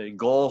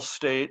goal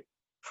state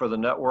for the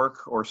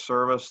network or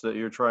service that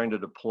you're trying to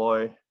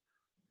deploy.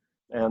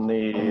 And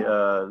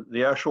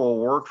the actual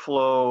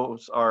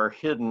workflows are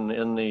hidden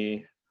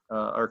in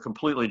are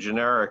completely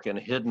generic and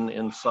hidden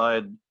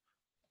inside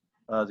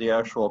the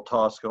actual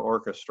TOSCA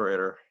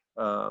orchestrator.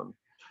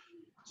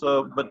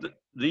 But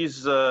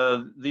these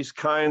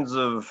kinds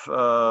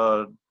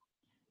of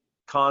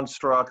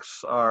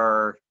constructs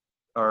are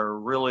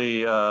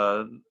really,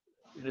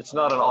 it's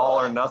not an all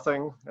or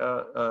nothing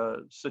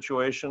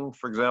situation.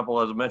 For example,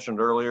 as I mentioned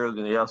earlier,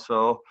 the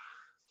SO,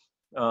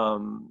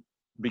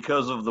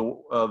 because of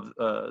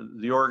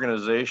the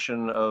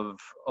organization of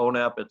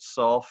ONAP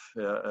itself,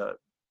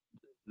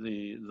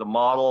 the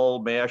model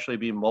may actually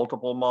be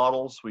multiple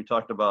models. We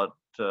talked about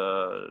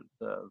the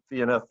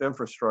VNF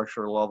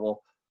infrastructure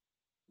level.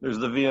 There's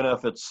the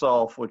VNF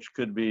itself, which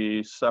could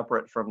be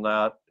separate from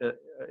that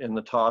in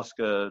the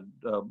TOSCA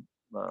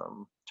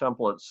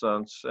template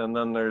sense. And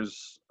then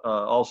there's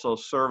also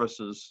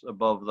services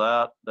above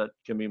that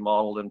can be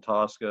modeled in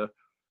TOSCA,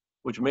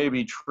 which may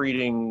be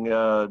treating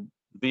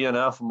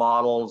VNF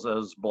models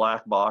as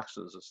black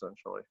boxes,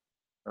 essentially.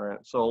 All right.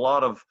 So a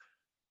lot of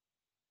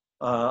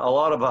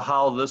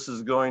how this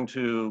is going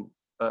to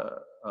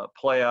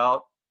play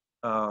out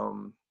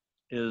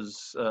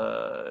is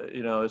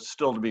it's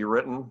still to be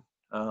written.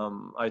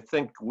 I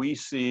think we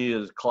see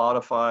as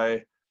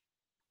Cloudify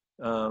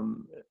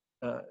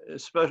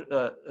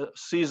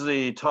sees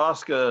the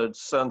TOSCA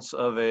sense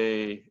of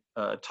a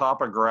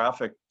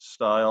topographic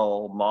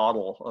style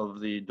model of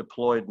the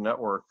deployed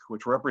network,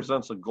 which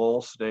represents a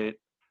goal state.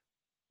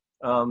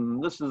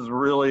 This is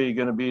really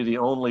going to be the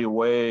only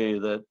way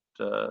that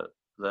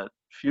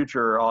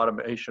future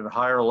automation,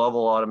 higher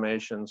level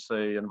automation,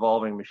 say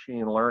involving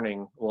machine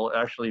learning, will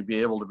actually be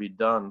able to be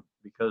done,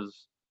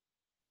 because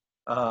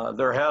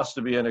there has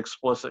to be an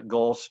explicit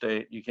goal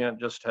state. You can't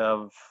just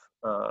have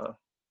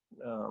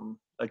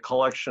a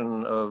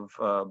collection of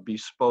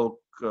bespoke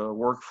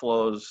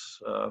workflows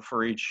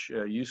for each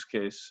use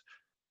case.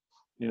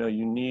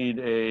 You need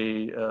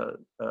a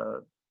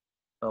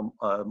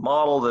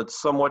model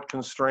that's somewhat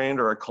constrained,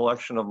 or a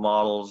collection of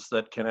models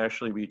that can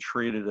actually be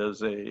treated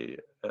as a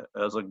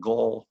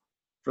goal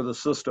for the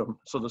system,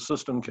 so the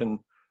system can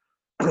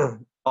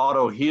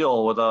auto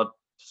heal without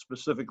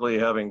specifically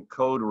having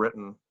code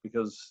written,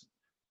 because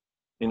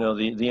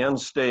the end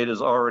state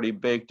is already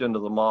baked into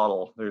the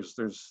model. There's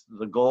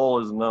the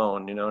goal is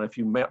known, and if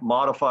you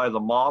modify the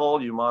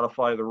model, you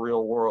modify the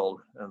real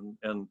world,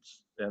 and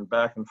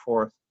back and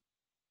forth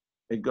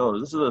it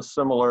goes. This is a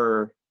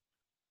similar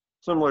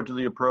to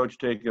the approach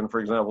taken, for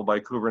example, by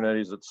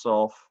Kubernetes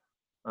itself,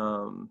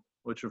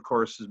 which of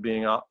course is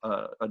being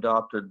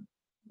adopted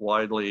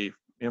widely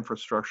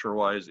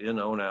infrastructure-wise in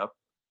ONAP.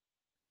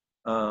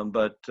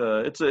 But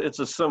it's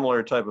a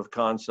similar type of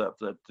concept,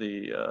 that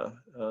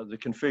the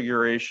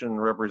configuration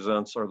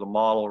represents, or the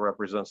model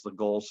represents, the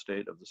goal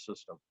state of the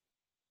system.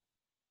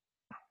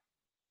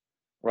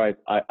 Right.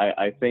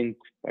 I think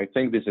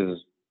this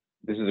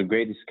is a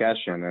great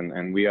discussion,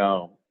 and we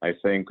are, I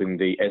think, in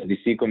the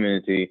SDC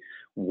community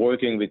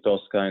working with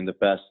TOSCA in the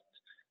past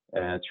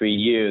 3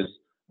 years.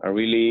 I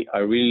really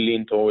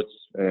lean towards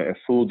a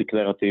full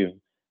declarative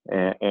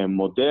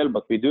model,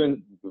 but we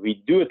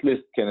do at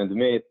least can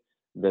admit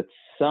that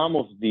some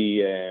of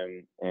the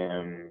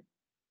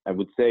I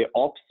would say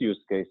ops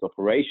use case,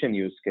 operation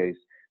use case,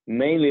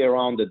 mainly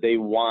around the day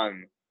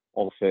one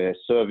of a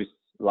service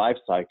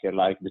lifecycle,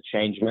 like the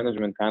change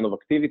management kind of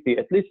activity,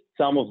 at least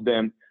some of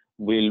them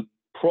will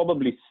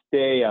probably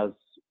stay as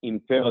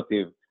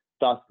imperative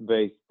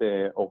task-based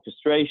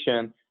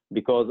orchestration,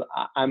 because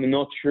I'm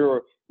not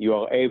sure you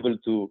are able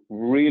to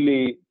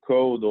really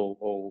code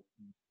or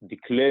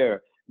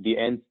declare the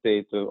end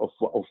state of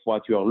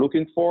what you are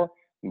looking for.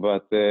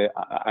 But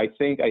I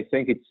think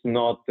it's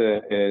not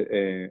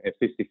a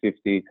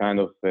 50-50 kind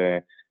of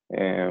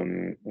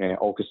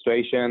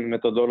orchestration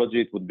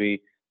methodology. It would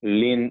be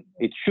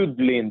it should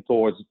lean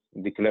towards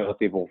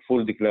declarative or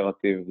full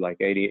declarative, like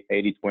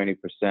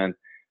 80-20%,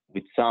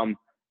 with some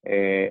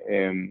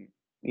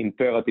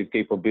imperative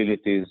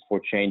capabilities for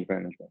change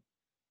management.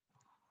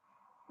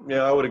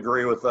 Yeah, I would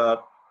agree with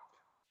that.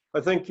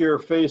 I think you're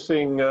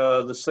facing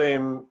the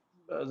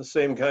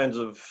same kinds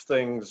of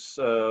things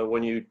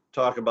when you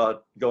talk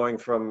about going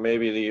from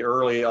maybe the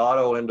early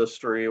auto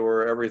industry,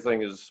 where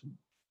everything is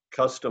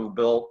custom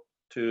built,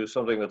 to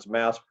something that's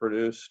mass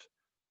produced.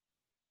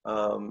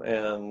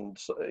 And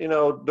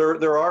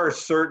there are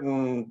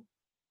certain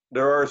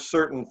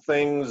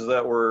things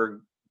that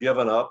were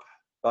given up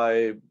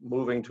by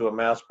moving to a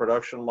mass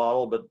production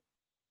model, but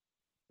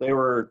they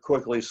were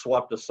quickly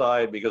swept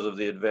aside because of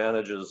the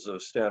advantages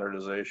of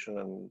standardization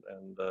and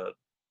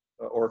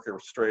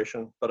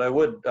orchestration. But I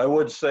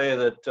would say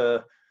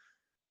that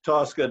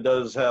TOSCA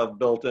does have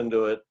built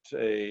into it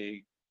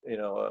a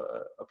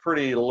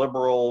pretty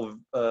liberal.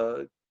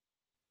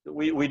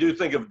 We do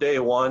think of day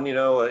one,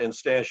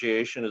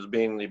 instantiation as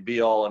being the be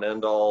all and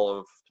end all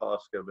of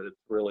TOSCA, but it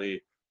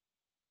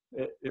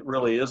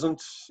really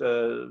isn't.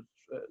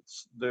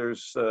 There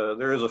is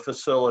a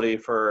facility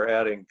for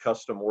adding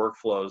custom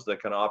workflows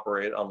that can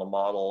operate on the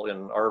model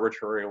in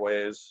arbitrary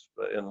ways,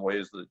 in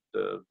ways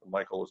that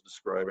Michael was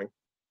describing.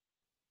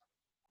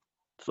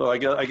 So I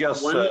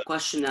guess one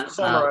question that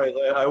summarize,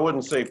 I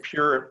wouldn't say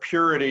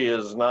purity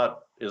is not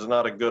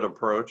a good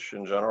approach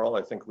in general.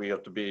 I think we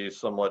have to be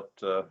somewhat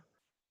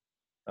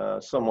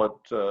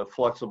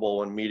flexible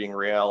when meeting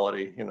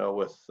reality,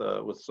 with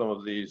some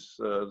of these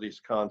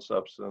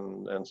concepts,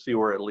 and see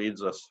where it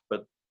leads us.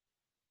 But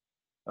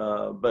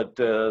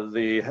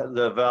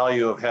the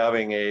value of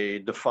having a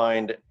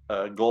defined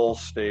goal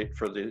state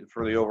for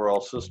the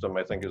overall system,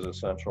 I think, is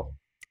essential.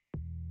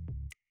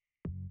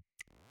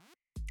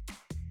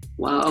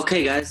 Wow.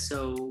 Okay, guys.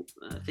 So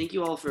thank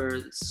you all for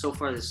so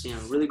far this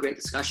really great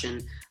discussion.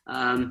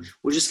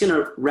 We're just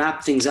gonna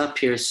wrap things up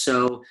here.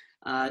 So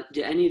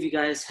do any of you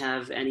guys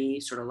have any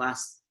sort of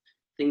last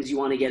things you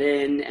want to get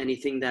in?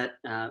 Anything that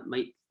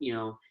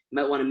you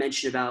might want to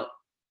mention about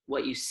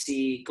what you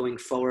see going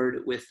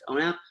forward with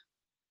ONAP?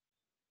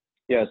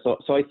 Yeah,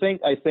 so I think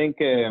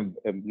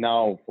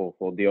now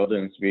for the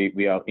audience,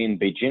 we are in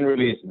Beijing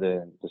release,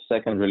 the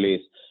second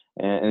release,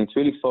 and it's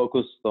really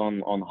focused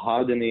on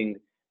hardening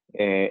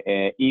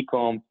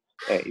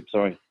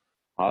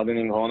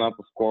hardening ONAP,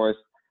 of course,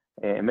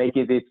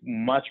 making it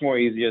much more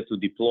easier to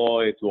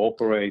deploy, to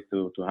operate,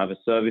 to have a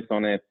service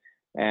on it.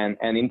 And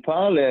in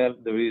parallel,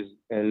 there is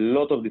a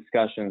lot of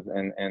discussions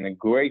and a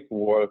great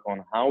work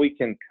on how we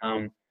can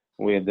come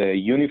with a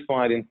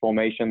unified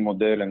information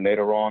model, and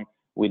later on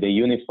with a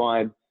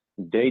unified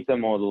data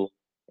model,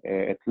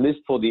 at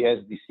least for the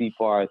SDC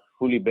part,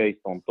 fully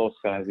based on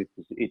TOSCA as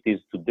it is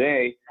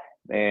today.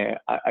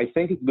 I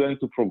think it's going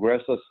to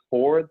progress us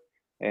forward.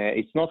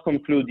 It's not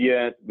concluded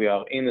yet. We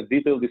are in the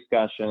detailed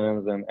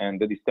discussions, and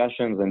the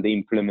discussions and the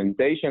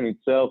implementation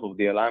itself of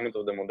the alignment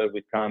of the model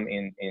will come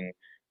in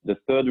the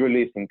third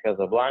release in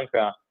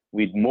Casablanca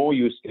with more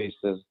use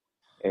cases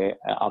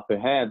up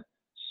ahead.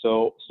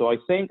 So I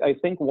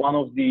think one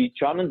of the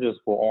challenges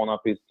for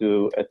ONAP is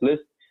to at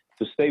least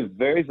to stay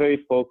very, very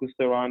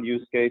focused around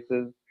use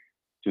cases,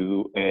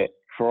 to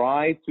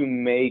try to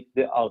make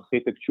the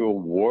architecture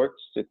work.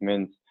 It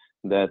means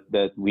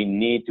that we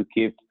need to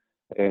keep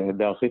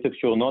the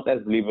architecture not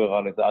as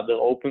liberal as other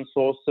open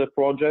source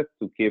projects,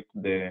 to keep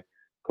the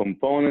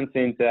components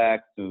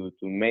intact, to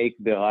make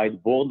the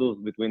right borders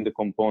between the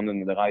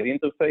components and the right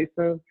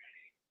interfaces.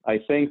 I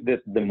think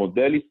that the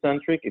model is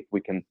centric. If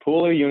we can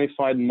pull a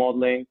unified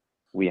modeling,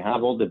 we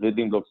have all the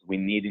building blocks we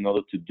need in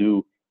order to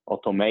do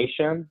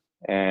automation.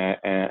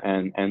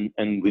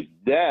 And with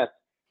that,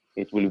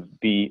 it will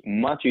be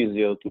much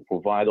easier to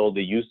provide all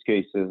the use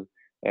cases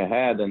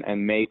ahead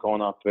and make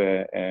ONAP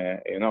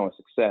a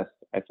success.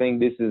 I think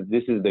this is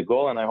the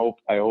goal, and I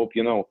hope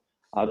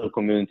other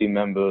community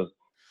members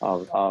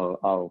are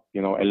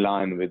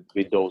aligned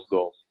with those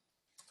goals.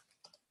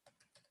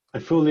 I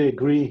fully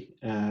agree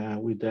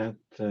with that,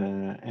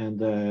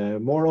 and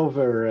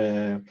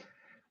moreover,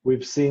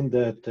 we've seen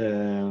that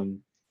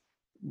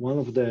one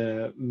of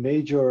the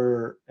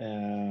major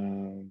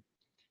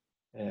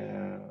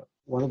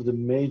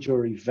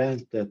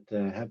events that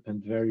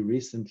happened very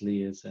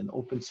recently is an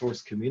open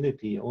source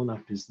community.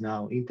 ONAP is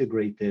now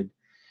integrated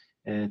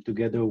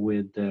together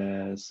with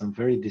some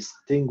very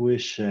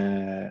distinguished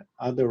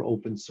other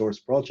open source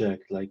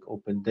projects like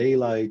Open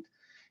Daylight,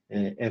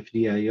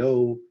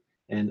 FDIO,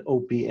 and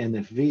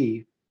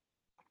OPNFV.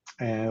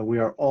 We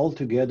are all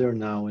together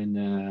now in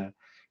a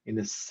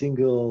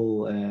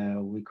single,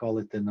 we call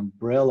it an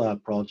umbrella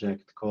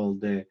project called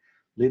the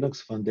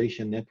Linux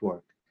Foundation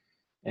Network.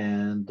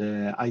 And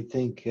I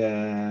think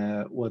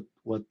what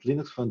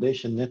Linux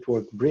Foundation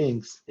Network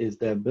brings is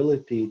the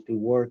ability to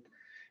work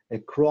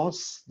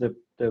across the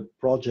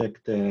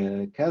project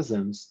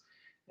chasms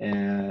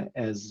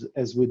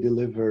as we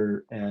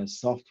deliver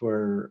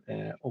software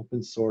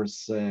open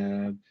source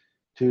to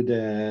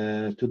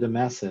the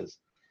masses.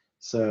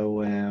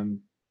 So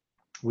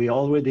we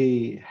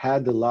already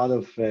had a lot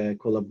of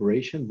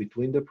collaboration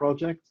between the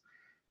projects,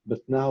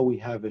 but now we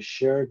have a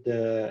shared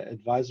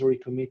advisory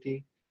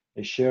committee,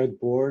 a shared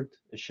board,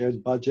 a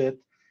shared budget,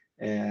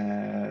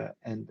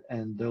 and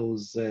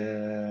those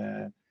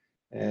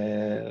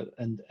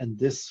and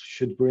this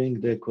should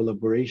bring the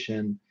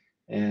collaboration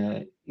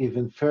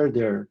even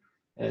further,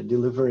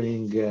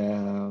 delivering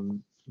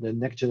the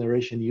next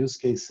generation use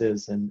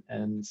cases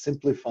and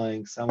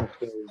simplifying some of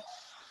those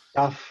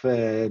tough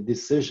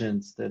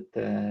decisions that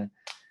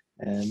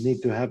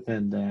need to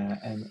happen.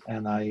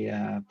 And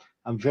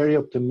I'm very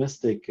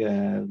optimistic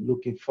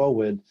looking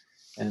forward,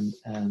 and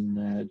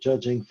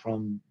judging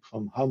from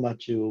how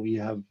much we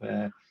have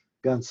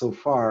gone so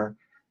far,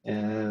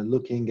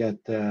 looking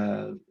at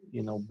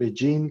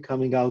Beijing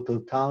coming out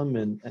of town,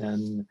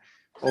 and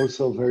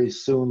also very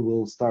soon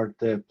we'll start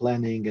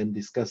planning and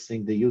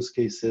discussing the use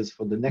cases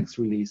for the next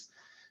release.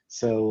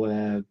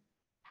 So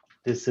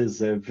this is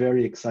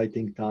very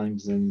exciting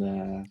times in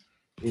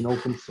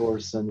open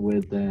source and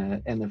with the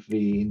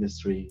NFV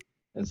industry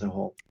as a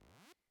whole.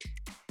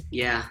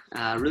 Yeah,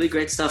 really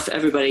great stuff,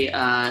 everybody.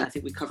 I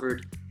think we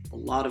covered a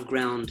lot of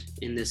ground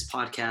in this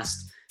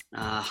podcast.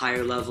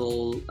 Higher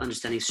level,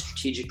 understanding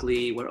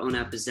strategically where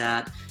ONAP is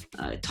at,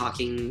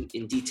 talking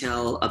in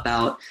detail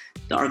about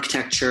the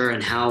architecture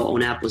and how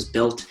ONAP was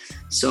built.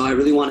 So I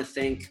really want to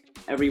thank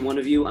every one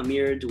of you,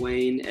 Amir,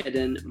 DeWayne,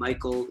 Eden,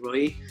 Michael,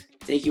 Roy.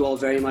 Thank you all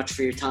very much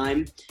for your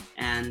time.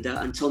 And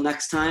until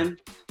next time,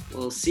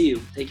 we'll see you.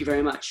 Thank you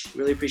very much.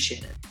 Really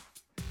appreciate it.